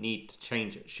didn't need to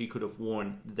change it. She could have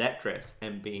worn that dress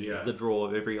and been the draw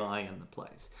of every eye in the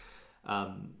place.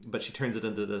 But she turns it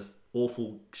into this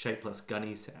awful shapeless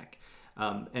gunny sack.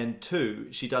 And two,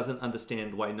 she doesn't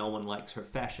understand why no one likes her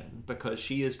fashion, because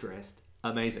she is dressed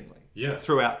amazingly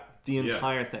throughout the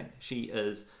entire thing. She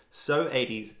is so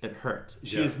 80s it hurts.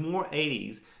 She is more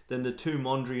 80s than the two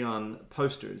Mondrian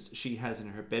posters she has in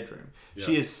her bedroom.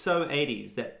 She is so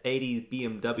 80s that 80s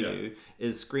BMW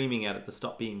is screaming at it to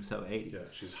stop being so 80s. Yeah,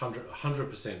 she's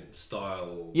 100%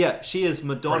 style. Yeah, she is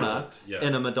Madonna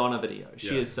in a Madonna video.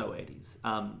 She is so 80s.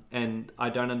 And I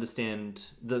don't understand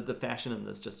the fashion in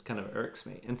this, just kind of irks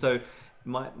me. And so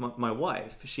my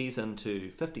wife, she's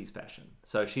into 50s fashion.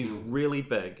 So she's really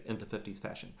big into 50s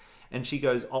fashion. And she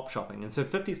goes op shopping. And so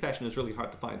 50s fashion is really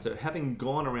hard to find. So having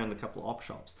gone around a couple of op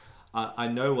shops, I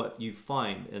know what you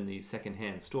find in these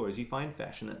secondhand stores. You find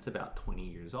fashion that's about 20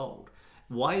 years old.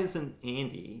 Why isn't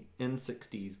Andy in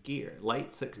 60s gear?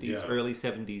 Late 60s, early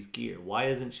 70s gear. Why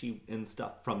isn't she in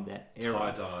stuff from that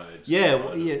era? Tie-dyed.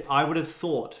 Yeah, I would have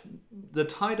thought the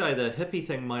tie-dye, the hippie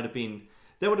thing might have been...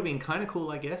 That would have been kind of cool,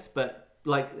 I guess. But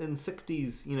like in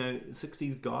 60s,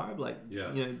 60s garb,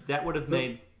 that would have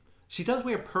made... She does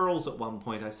wear pearls at one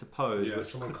point, I suppose. Yeah,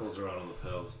 someone calls her out on the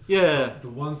pearls. Yeah. The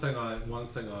one thing I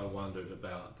wondered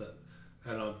about that,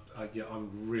 and I'm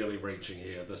really reaching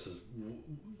here. This is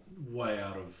way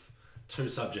out of two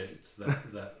subjects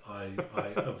that I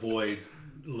avoid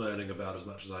learning about as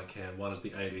much as I can. One is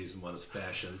the 80s and one is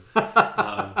fashion.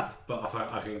 But if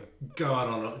I can go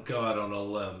out on a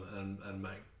limb and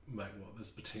make what is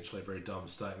potentially a very dumb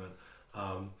statement.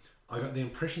 I got the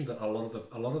impression that a lot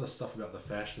of the stuff about the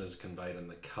fashion is conveyed in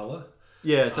the colour.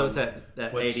 Yeah, so it's that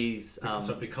 80s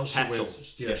so because pastel.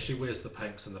 She wears the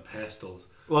pinks and the pastels.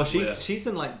 Well, she's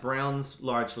in like browns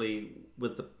largely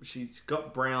she's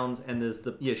got browns and there's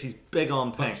she's big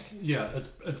on pink. But,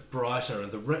 it's brighter,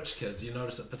 and the rich kids, you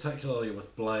notice it particularly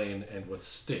with Blaine and with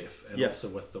Steph, and also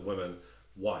with the women.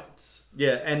 Whites.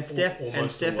 Yeah, and Steph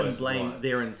and Blaine, whites.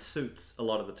 They're in suits a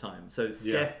lot of the time. So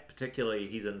Steph, particularly,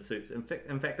 he's in suits. In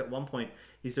fact, at one point,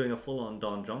 he's doing a full-on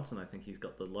Don Johnson. I think he's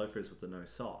got the loafers with the no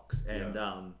socks. And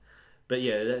but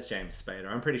that's James Spader.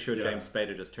 I'm pretty sure James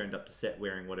Spader just turned up to set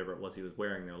wearing whatever it was he was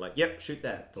wearing. They were like, "Yep, shoot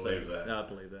that." Believe that. I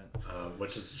believe that.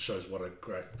 Which shows what a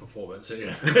great performance.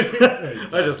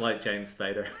 I just like James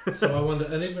Spader. So I wonder,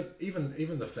 and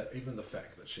even the fact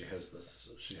that she has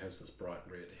this bright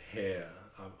red hair.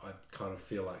 I kind of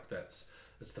feel like it's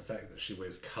the fact that she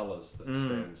wears colours that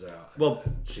stands out. Well,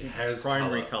 and she has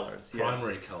primary colours.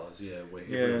 Primary colours, where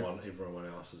everyone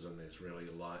else is in these really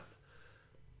light.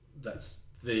 That's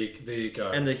there you go.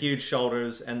 And the huge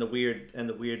shoulders and the weird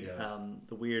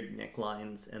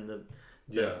necklines and the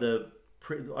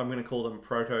I'm going to call them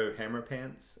proto hammer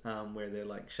pants, where they're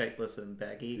like shapeless and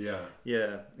baggy. I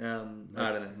don't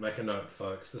know. Make a note,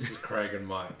 folks. This is Craig and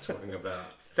Mike talking about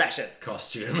fashion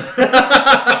costume.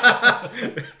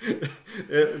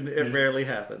 it rarely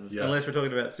happens unless we're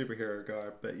talking about superhero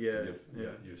garb. But you've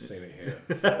seen it here.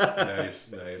 Now you've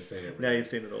seen it. Now you've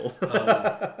seen it all.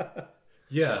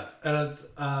 And it's,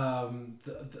 I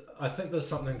think there's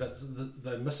something that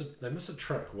they miss a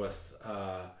trick with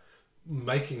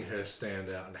making her stand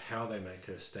out, and how they make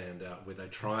her stand out, where they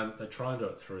try and do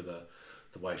it through the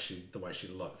way she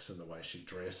looks and the way she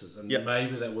dresses, and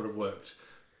maybe that would have worked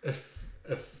if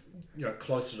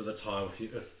closer to the time,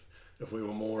 if we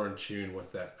were more in tune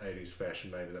with that 80s fashion,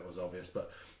 maybe that was obvious.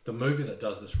 But the movie that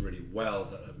does this really well,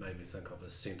 that it made me think of,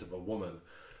 is Scent of a Woman,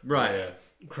 where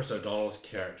Chris O'Donnell's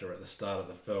character at the start of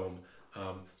the film,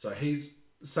 so he's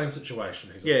same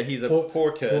situation. He's a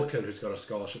poor kid who's got a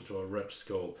scholarship to a rich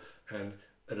school, and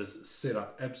it is set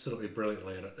up absolutely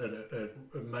brilliantly, and it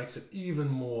makes it even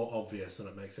more obvious, and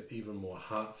it makes it even more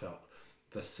heartfelt.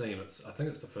 The scene, I think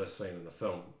it's the first scene in the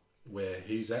film, where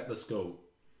he's at the school,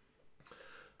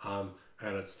 and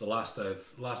it's the last day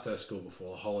of school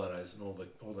before the holidays, and all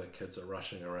the kids are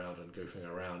rushing around and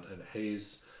goofing around, and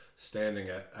he's standing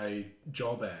at a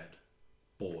job ad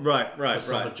board for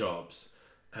summer jobs,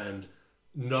 and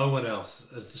no one else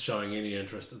is showing any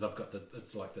interest. They've got the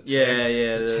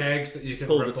tags that you can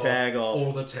pull rip the tag off.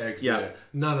 All the tags there.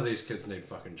 None of these kids need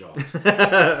fucking jobs. They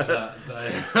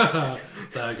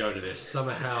go to their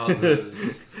summer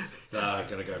houses. They're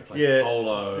gonna go play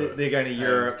polo. They're going to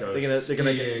Europe. They're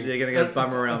gonna go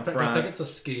bum around France. I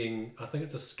think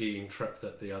it's a skiing trip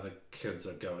that the other kids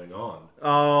are going on.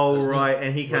 Oh right,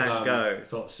 and he can't go.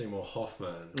 Philip Seymour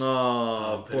Hoffman.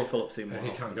 Oh, poor Philip Seymour. And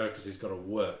he can't go because he's got to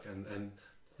work, and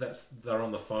they're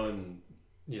on the phone,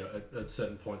 at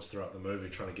certain points throughout the movie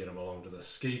trying to get him along to the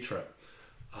ski trip,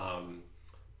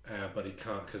 but he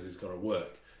can't because he's got to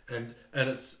work. And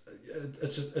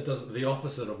it does the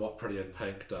opposite of what Pretty in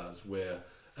Pink does, where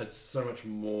it's so much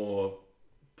more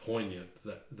poignant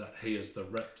that he is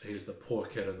the poor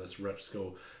kid in this rich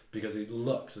school, because he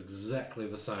looks exactly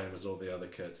the same as all the other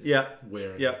kids.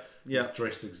 He's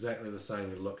dressed exactly the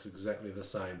same, he looks exactly the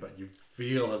same, but you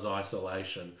feel his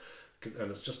isolation.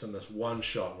 And it's just in this one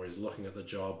shot where he's looking at the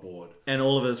job board. And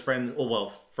all of his friends,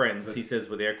 friends, he says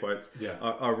with air quotes,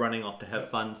 are running off to have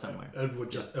fun somewhere.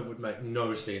 It would make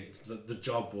no sense. The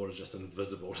job board is just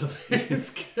invisible to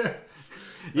these kids.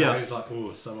 And he's like,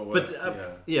 oh, summer work.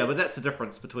 But that's the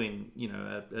difference between,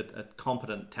 a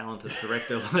competent, talented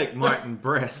director like Martin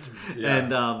Brest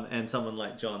and someone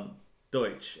like John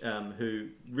Deutsch, who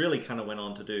really kind of went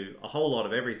on to do a whole lot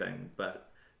of everything, but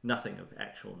nothing of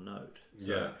actual note.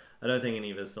 So I don't think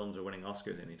any of his films are winning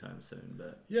Oscars anytime soon.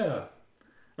 But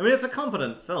I mean, it's a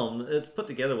competent film. It's put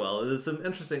together well. There's some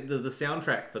interesting. The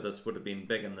soundtrack for this would have been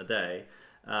big in the day.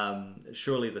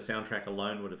 Surely the soundtrack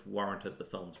alone would have warranted the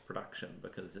film's production,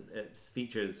 because it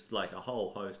features like a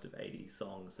whole host of 80s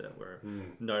songs that were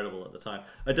notable at the time.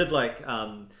 I did like.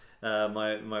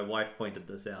 My wife pointed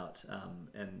this out,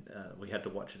 and we had to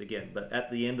watch it again. But at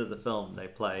the end of the film, they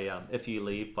play "If You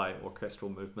Leave" by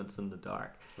Orchestral Movements in the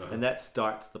Dark, and that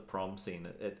starts the prom scene.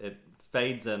 It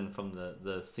fades in from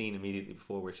the scene immediately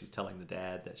before, where she's telling the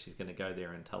dad that she's going to go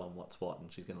there and tell him what's what,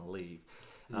 and she's going to leave.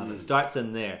 It starts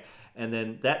in there, and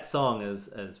then that song is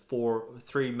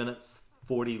 3 minutes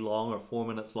 40 long, or 4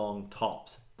 minutes long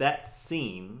tops. That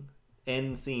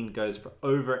end scene goes for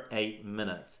over 8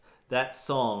 minutes. That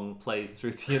song plays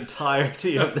through the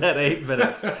entirety of that 8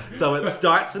 minutes. So it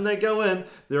starts when they go in,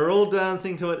 they're all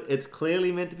dancing to it. It's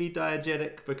clearly meant to be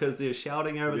diegetic because they're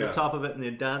shouting over the top of it and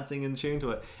they're dancing in tune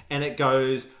to it. And it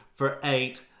goes for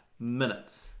 8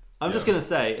 minutes. I'm just going to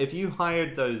say, if you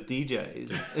hired those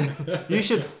DJs, you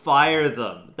should fire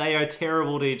them. They are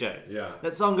terrible DJs. Yeah.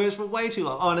 That song goes for way too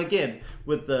long. Oh, and again,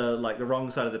 with the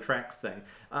wrong side of the tracks thing.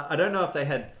 I don't know if they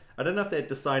had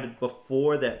decided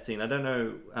before that scene. I don't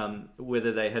know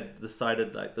whether they had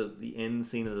decided like the end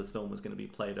scene of this film was going to be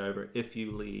played over "If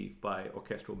You Leave" by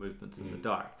Orchestral Movements in the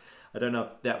Dark. I don't know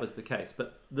if that was the case,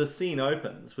 but the scene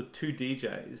opens with two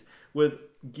DJs with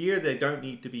gear they don't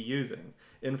need to be using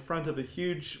in front of a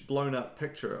huge blown up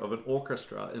picture of an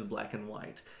orchestra in black and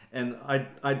white. And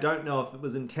I don't know if it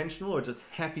was intentional or just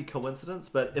happy coincidence,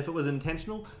 but if it was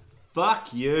intentional,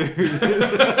 fuck you.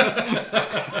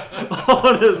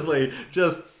 Honestly,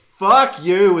 just fuck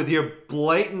you with your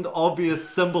blatant, obvious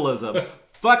symbolism.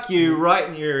 Fuck you right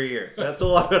in your ear. That's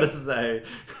all I've got to say.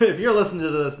 If you're listening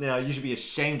to this now, you should be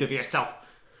ashamed of yourself.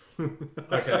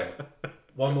 Okay.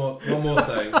 One more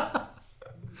thing.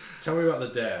 Tell me about the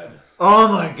dad. Oh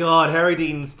my god, Harry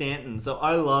Dean Stanton. So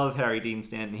I love Harry Dean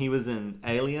Stanton. He was in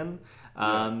Alien.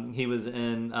 He was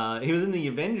in the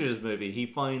Avengers movie. He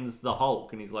finds the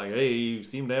Hulk and he's like, "Hey, you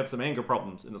seem to have some anger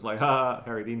problems." And it's like,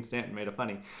 Harry Dean Stanton made it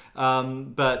funny.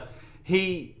 But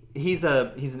he's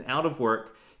an out of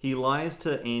work. He lies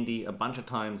to Andy a bunch of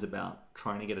times about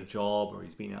trying to get a job, or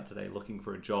he's been out today looking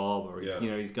for a job, or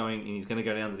he's going to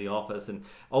go down to the office, and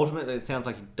ultimately it sounds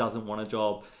like he doesn't want a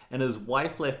job. And his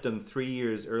wife left him 3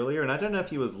 years earlier, and I don't know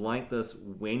if he was like this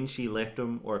when she left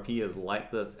him, or if he is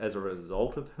like this as a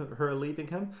result of her leaving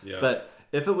him. Yeah. But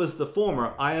if it was the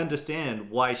former, I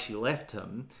understand why she left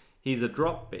him. He's a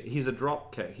drop kick. He's a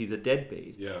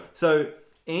deadbeat. Yeah. So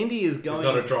Andy is going. He's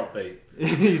not a drop beat.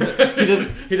 He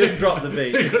didn't drop the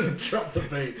beat. He didn't drop the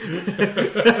beat.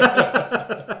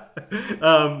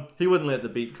 He wouldn't let the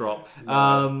beat drop.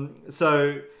 No.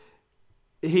 So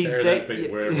he's that beat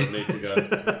wherever it needs to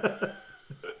go.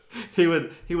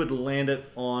 He would land it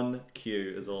on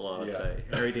cue, is all I would say.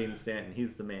 Harry Dean Stanton,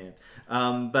 he's the man.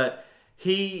 But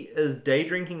he is day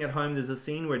drinking at home. There's a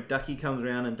scene where Ducky comes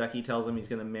around and Ducky tells him he's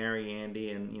going to marry Andy,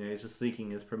 and he's just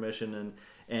seeking his permission,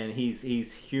 and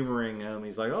he's humoring him.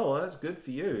 He's like, "Oh, well, that's good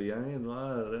for you.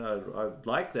 I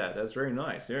like that. That's very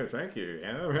nice. Yeah, thank you.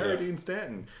 Harry Dean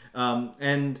Stanton."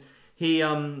 And he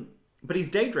but he's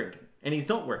day drinking and he's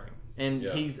not working, and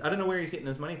I don't know where he's getting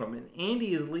his money from. And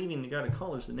Andy is leaving to go to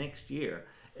college the next year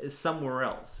somewhere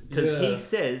else, because he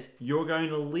says, "You're going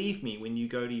to leave me when you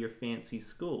go to your fancy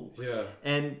school." Yeah.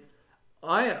 And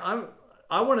I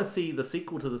I want to see the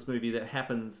sequel to this movie that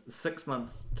happens 6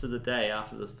 months to the day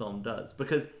after this film does,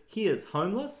 because he is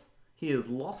homeless. He has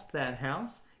lost that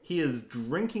house. He is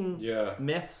drinking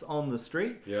meths on the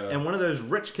street. Yeah. And one of those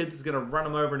rich kids is going to run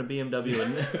him over in a BMW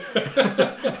and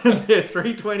their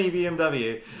 320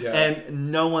 BMW. Yeah.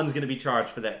 And no one's going to be charged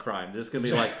for that crime. There's going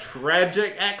to be like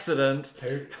tragic accident.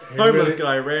 He Homeless really,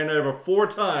 guy ran over 4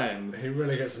 times. He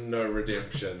really gets no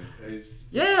redemption. There's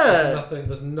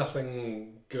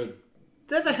nothing good.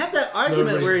 They have that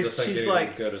argument where she's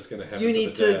like, you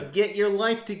need to get your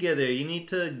life together. You need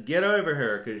to get over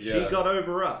her because she got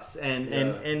over us.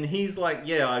 And he's like,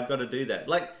 yeah, I've got to do that.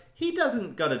 Like, he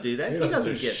doesn't got to do that. He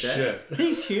doesn't get that.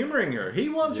 He's humoring her. He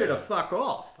wants her to fuck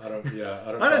off. I don't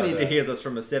need to hear this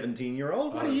from a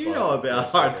 17-year-old. What do you know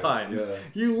about hard times? Yeah.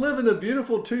 You live in a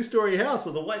beautiful 2-story house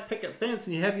with a white picket fence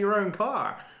and you have your own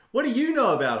car. What do you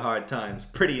know about hard times,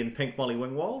 pretty and pink Molly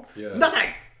Wingwald? Yeah. Nothing!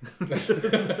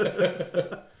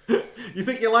 You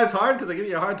think your life's hard because I give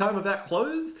you a hard time about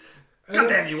clothes? God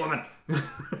damn you, woman!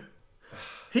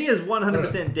 He is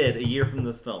 100% dead a year from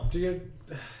this film. Do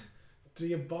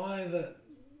you buy that?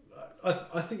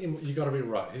 I think you got to be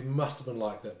right. It must have been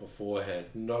like that beforehand.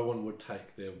 No one would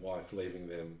take their wife leaving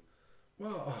them.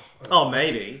 Well,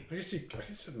 maybe. I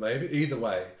guess maybe. Either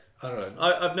way, I don't know.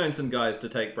 I've known some guys to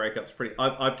take breakups pretty.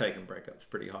 I've taken breakups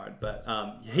pretty hard, but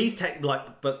he's taken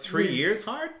 3 years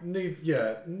hard.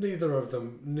 Neither of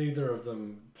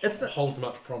them hold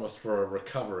much promise for a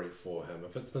recovery for him.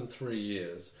 If it's been 3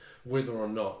 years, whether or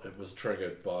not it was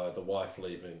triggered by the wife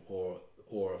leaving, or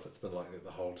if it's been like that the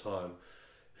whole time,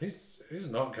 he's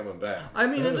not coming back. I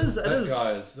mean,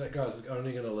 that guy's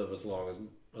only going to live as long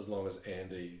as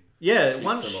Andy. Yeah,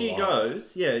 once she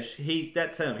goes,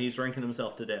 that's him. He's drinking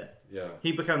himself to death. Yeah.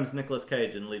 He becomes Nicolas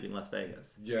Cage in Leaving Las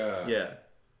Vegas. Yeah.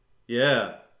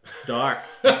 Yeah. Dark.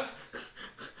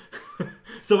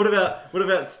 So what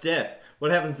about Steph?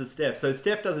 What happens to Steph? So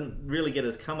Steph doesn't really get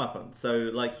his comeuppance.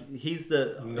 So he's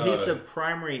the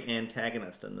primary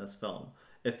antagonist in this film,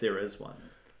 if there is one.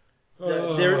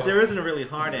 There isn't a really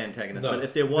hard antagonist, but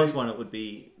if there was one, it would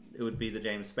be the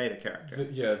James Spader character.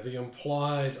 The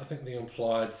implied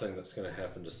thing that's going to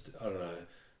happen I don't know.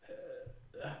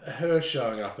 Her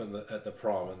showing up at the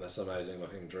prom in this amazing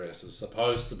looking dress is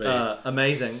supposed to be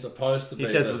amazing. Supposed to be.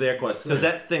 He says with air quotes because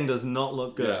that thing does not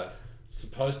look good. Yeah,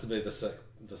 supposed to be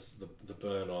the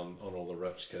burn on all the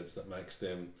rich kids that makes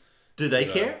them. Do they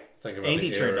care? Think about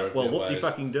Andy turned up. Well, what do you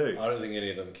fucking do? I don't think any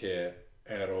of them care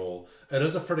at all. It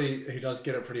is he does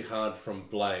get it pretty hard from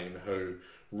Blaine, who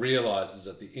realizes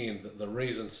at the end that the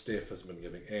reason Steph has been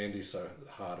giving Andy so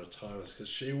hard a time is because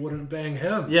she wouldn't bang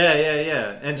him.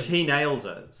 Yeah. And he nails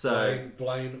it. So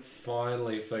Blaine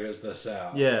finally figures this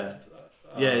out. Yeah.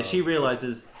 She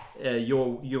realizes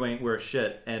you ain't worth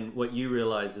shit, and what you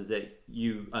realize is that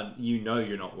you know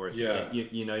you're not worth shit.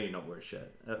 You know you're not worth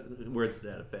shit. Words to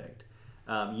that effect.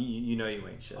 You know you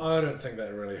ain't shit. I don't think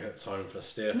that really hits home for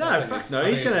Steph. No, fuck no.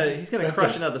 He's gonna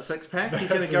crush another 6-pack.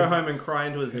 He's gonna go home and cry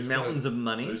into his mountains of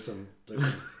money. Do some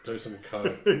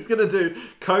coke. He's gonna do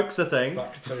coke's a thing.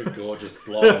 Fuck 2 gorgeous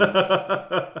blondes.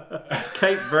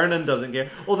 Kate Vernon doesn't care.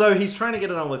 Although he's trying to get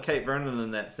it on with Kate Vernon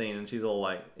in that scene, and she's all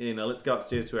like, let's go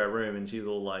upstairs to our room, and she's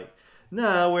all like,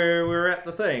 no, we're at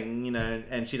the thing,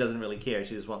 and she doesn't really care.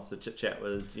 She just wants to chit chat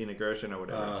with Gina Gershon or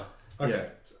whatever. Okay,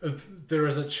 there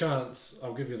is a chance,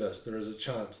 I'll give you this, there is a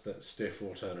chance that Steph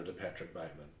will turn into Patrick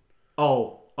Bateman.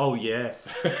 Oh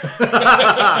yes.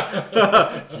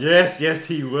 yes,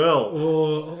 he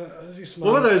will. Is he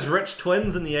smart? What were those rich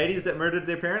twins in the 80s that murdered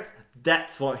their parents?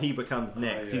 That's what he becomes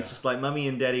next. He's just like, Mummy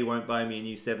and Daddy won't buy me a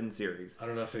new 7 series. I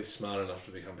don't know if he's smart enough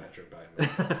to become Patrick Bateman.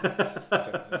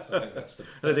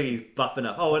 I don't think he's buff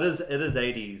enough. Oh, it is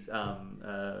 80s.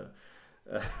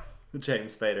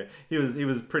 James Spader. He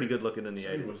was pretty good looking in the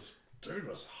 80s. Dude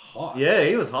was hot. Yeah,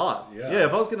 he was hot. Yeah,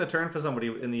 if I was going to turn for somebody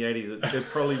in the 80s, it'd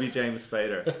probably be James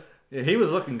Spader. Yeah, he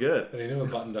was looking good. And he never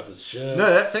buttoned up his shirt. No,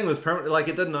 that thing was permanent. Like,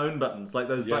 it didn't own buttons. Like,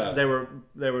 those buttons,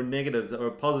 they were negatives, or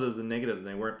positives and negatives, and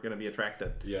they weren't going to be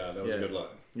attracted. Yeah, that was a good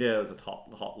look. Yeah, it was a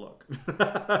hot look.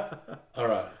 All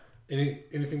right.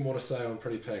 Anything more to say on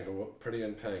Pretty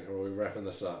in Pink, or are we wrapping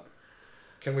this up?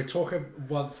 Can we talk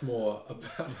once more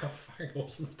about how fucking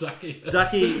awesome Ducky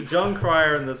is? John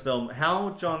Cryer in this film.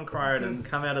 How John Cryer didn't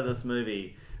come out of this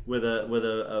movie with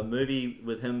a movie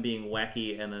with him being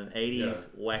wacky in an 80s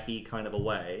wacky kind of a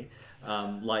way,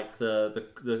 like the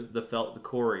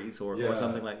Coreys or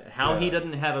something like that. How he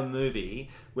didn't have a movie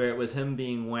where it was him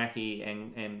being wacky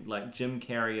and like Jim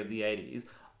Carrey of the 80s,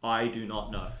 I do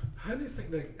not know. How do you think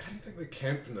the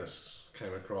campness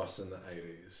came across in the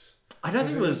 80s? I don't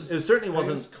think it certainly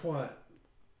wasn't. It was quite.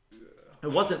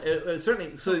 It wasn't. It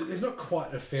certainly. So He's not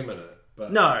quite effeminate,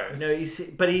 but no.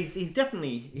 He's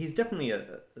definitely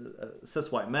a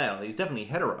cis white male. He's definitely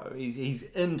hetero. He's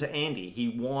into Andy. He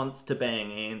wants to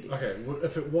bang Andy. Okay, well,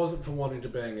 if it wasn't for wanting to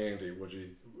bang Andy, would you?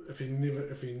 If he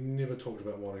never talked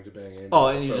about wanting to bang Andy,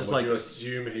 and you just would you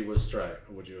assume he was straight,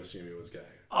 or would you assume he was gay?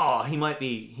 Oh, he might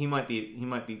be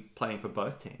playing for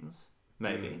both teams.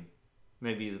 Maybe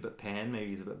he's a bit pan. Maybe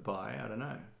he's a bit bi. I don't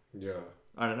know. Yeah.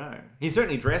 I don't know. He's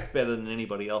certainly dressed better than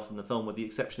anybody else in the film, with the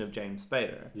exception of James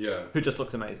Spader. Yeah. Who just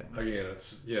looks amazing. Again,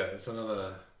 it's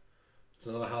another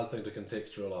hard thing to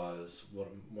contextualize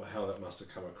how that must have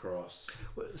come across.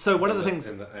 So one of the things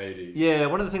in the 80s. Yeah,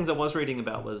 one of the things I was reading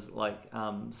about was like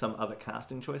some other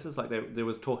casting choices. Like there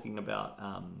was talking about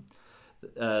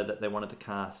that they wanted to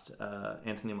cast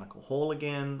Anthony Michael Hall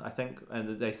again, I think,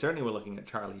 and they certainly were looking at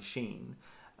Charlie Sheen.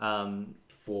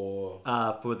 For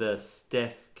the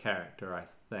Steph character, I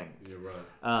think. You're right.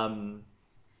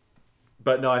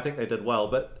 But no, I think they did well.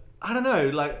 But I don't know,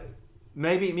 like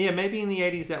maybe in the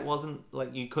 80s that wasn't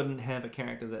like, you couldn't have a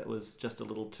character that was just a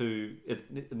little too.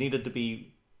 It needed to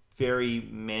be very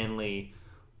manly,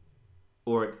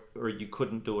 or you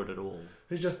couldn't do it at all.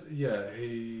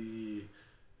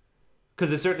 Because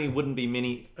there certainly wouldn't be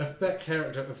many.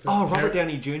 Robert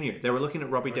Downey Jr. They were looking at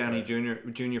Robert Downey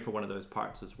Jr. for one of those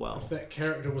parts as well. If that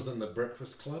character was in the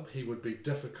Breakfast Club, he would be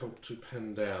difficult to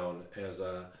pin down as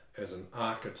an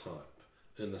archetype,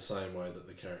 in the same way that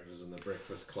the characters in the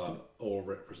Breakfast Club all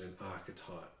represent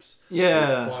archetypes. Yeah,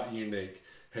 he's quite unique.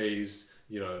 He's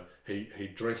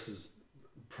he dresses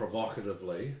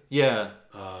provocatively. Yeah.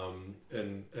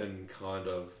 In kind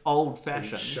of old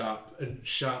fashioned,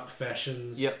 sharp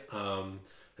fashions. Yep.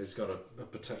 He's got a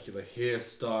particular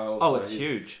hairstyle. Oh, so it's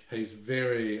huge. He's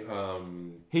very.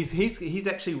 He's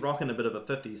actually rocking a bit of a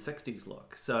 50s, 60s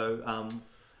look. So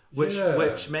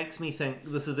which makes me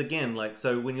think this is again like,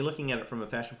 so when you're looking at it from a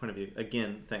fashion point of view,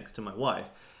 again thanks to my wife.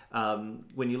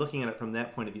 When you're looking at it from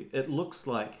that point of view, it looks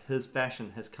like his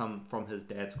fashion has come from his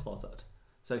dad's closet.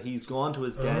 So he's gone to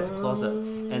his dad's closet,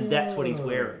 and that's what he's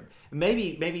wearing.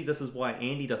 Maybe this is why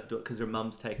Andy doesn't do it, because her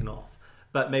mum's taken off.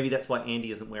 But maybe that's why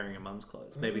Andy isn't wearing her mum's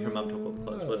clothes. Maybe her mum took all the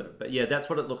clothes with her. But yeah, that's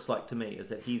what it looks like to me, is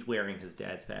that he's wearing his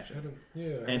dad's fashions.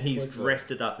 And he's dressed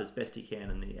it up as best he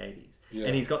can in the 80s. Yeah.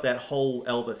 And he's got that whole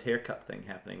Elvis haircut thing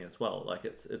happening as well. Like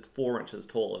it's 4 inches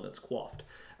tall and it's coiffed.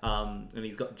 And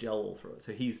he's got gel all through it.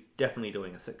 So he's definitely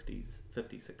doing a 50s,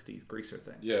 60s greaser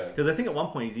thing. Yeah. Because I think at one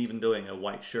point he's even doing a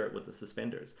white shirt with the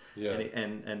suspenders. Yeah.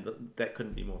 And that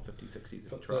couldn't be more 50s, 60s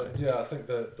if he tried. I think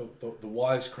the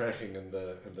wisecracking and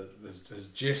his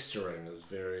gesturing is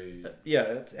very...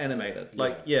 it's animated.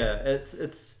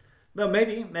 It's... Well,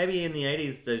 maybe in the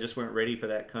 80s they just weren't ready for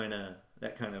that kind of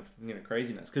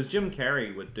craziness. Because Jim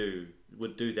Carrey would do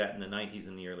that in the 90s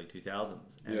and the early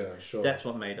 2000s. And sure. That's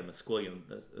what made him a squillion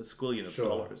of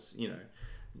dollars.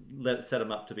 Set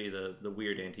him up to be the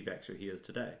weird anti-vaxxer he is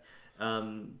today.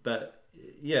 But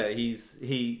yeah,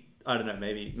 he I don't know,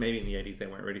 maybe in the 80s they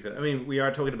weren't ready for that. I mean, we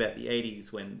are talking about the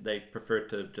 80s when they preferred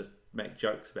to just make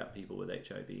jokes about people with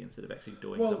HIV instead of actually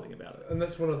doing something about it. And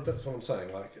that's what I'm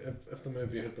saying. Like, if the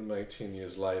movie had been made 10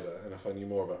 years later, and if I knew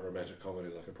more about romantic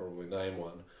comedies, I could probably name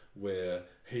one where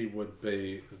he would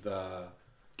be the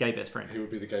gay best friend. He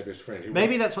would be the gay best friend.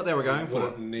 Maybe that's what they were going for. He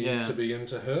wouldn't need to be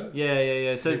into her.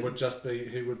 Yeah. So he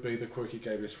would be the quirky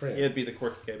gay best friend. He'd be the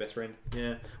quirky gay best friend.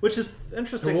 Yeah, which is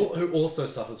interesting. Who also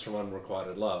suffers from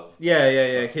unrequited love.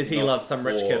 Yeah. Because he loves some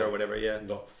rich kid or whatever. Yeah.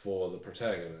 Not for the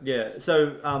protagonist. Yeah.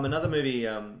 So another movie.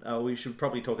 We should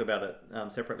probably talk about it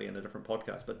separately in a different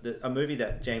podcast. But a movie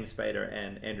that James Spader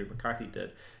and Andrew McCarthy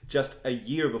did just a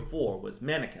year before was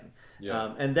Mannequin.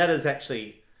 Yeah. And that is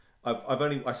actually. I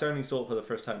only saw it for the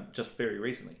first time just very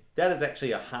recently. That is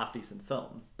actually a half decent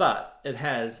film, but it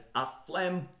has a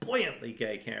flamboyantly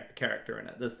gay character in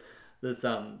it.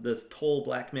 This tall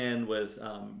black man with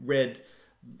red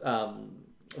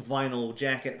vinyl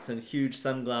jackets and huge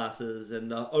sunglasses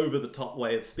and over the top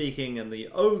way of speaking and the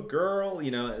 "oh girl,"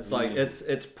 it's like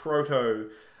it's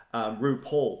proto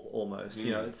RuPaul almost.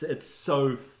 It's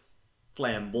so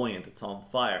flamboyant. It's on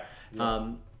fire.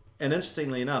 Yeah. And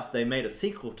interestingly enough, they made a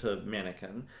sequel to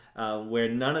Mannequin where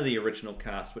none of the original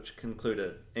cast, which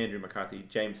included Andrew McCarthy,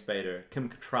 James Spader, Kim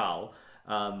Cattrall,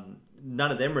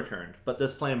 none of them returned. But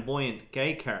this flamboyant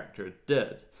gay character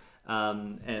did.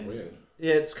 And weird.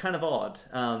 Yeah, it's kind of odd.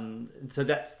 So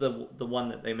that's the one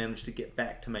that they managed to get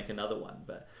back to make another one.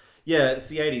 But yeah, it's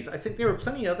the 80s. I think there were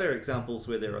plenty of other examples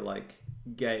where there were like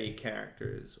gay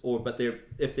characters.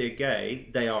 If they're gay,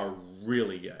 they are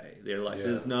really gay. They're like,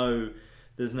 there's no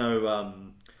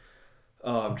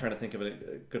I'm trying to think of a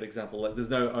good example. Like, there's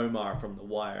no Omar from The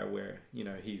Wire where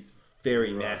he's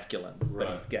very masculine,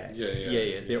 but he's gay.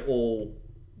 Yeah. They're all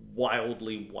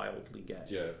wildly gay.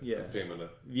 Yeah, it's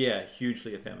effeminate. Yeah,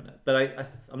 hugely effeminate. But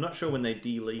I'm not sure when they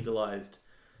delegalized.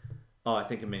 Oh, I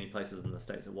think in many places in the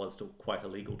States it was still quite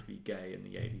illegal to be gay in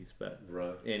the 80s. But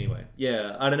anyway,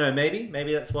 yeah, I don't know.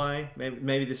 Maybe that's why.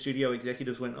 Maybe the studio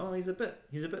executives went, oh, he's a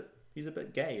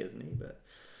bit gay, isn't he? But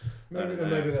maybe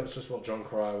that was just what John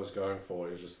Cryer was going for.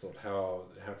 He just thought, how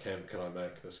can I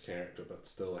make this character but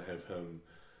still have him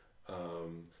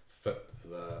fit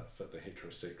the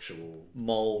heterosexual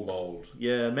mold?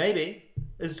 Yeah, maybe.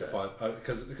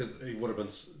 Because he would have been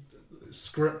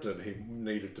scripted. He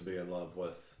needed to be in love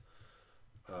with.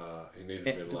 He needed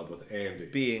to be in love with Andy.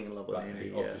 Being in love with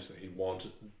Andy. Obviously, he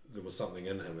wanted. There was something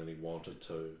in him, and he wanted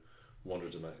to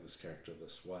make this character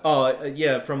this way. Oh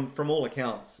yeah, from all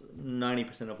accounts,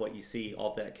 90% of what you see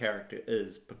of that character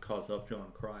is because of John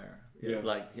Cryer. Yeah.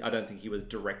 Like, I don't think he was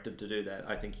directed to do that.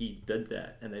 I think he did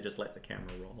that, and they just let the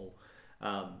camera roll.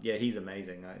 Yeah, he's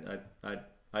amazing.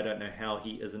 I don't know how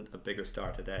he isn't a bigger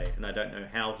star today, and I don't know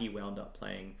how he wound up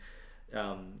playing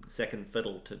second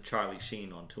fiddle to Charlie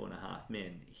Sheen on 2.5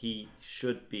 Men. He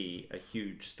should be a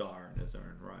huge star in his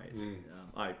own right.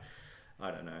 I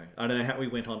don't know. I don't know how he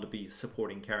went on to be a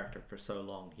supporting character for so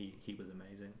long. He was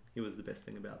amazing. He was the best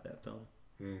thing about that film.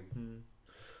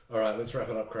 All right, let's wrap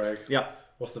it up, Craig. Yeah.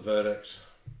 What's the verdict?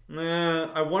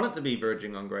 I want it to be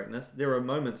verging on greatness. There are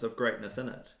moments of greatness in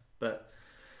it, but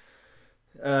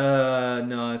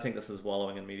no, I think this is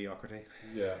wallowing in mediocrity.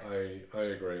 Yeah, I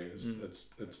agree.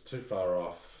 It's too far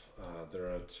off.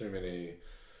 There are too many.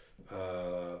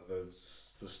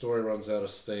 The story runs out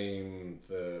of steam.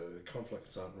 The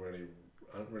conflicts aren't really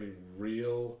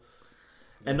real,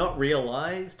 and not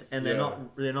realized, and they're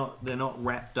not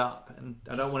wrapped up. And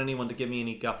I don't want anyone to give me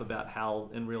any guff about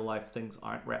how in real life things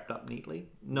aren't wrapped up neatly.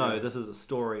 No, this is a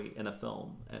story in a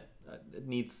film. It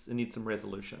needs some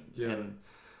resolution. Yeah. And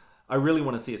I really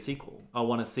want to see a sequel. I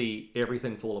want to see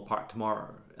everything fall apart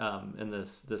tomorrow in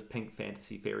this pink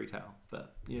fantasy fairy tale.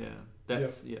 But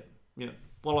that's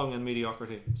wallowing in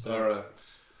mediocrity. So.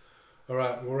 All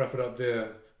right, we'll wrap it up there.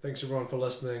 Thanks everyone for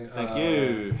listening. Thank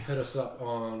you. Hit us up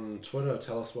on Twitter.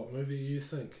 Tell us what movie you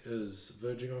think is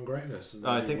verging on greatness. And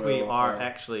I think we are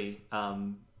actually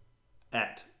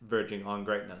at verging on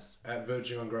greatness. At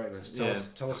verging on greatness.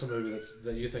 Tell us a movie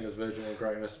that you think is verging on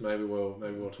greatness. Maybe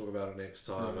we'll talk about it next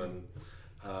time. And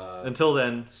until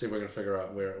then, see if we can figure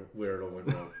out where it all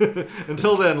went wrong.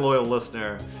 Until then, loyal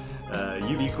listener,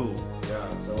 you be cool.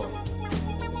 Yeah. So on.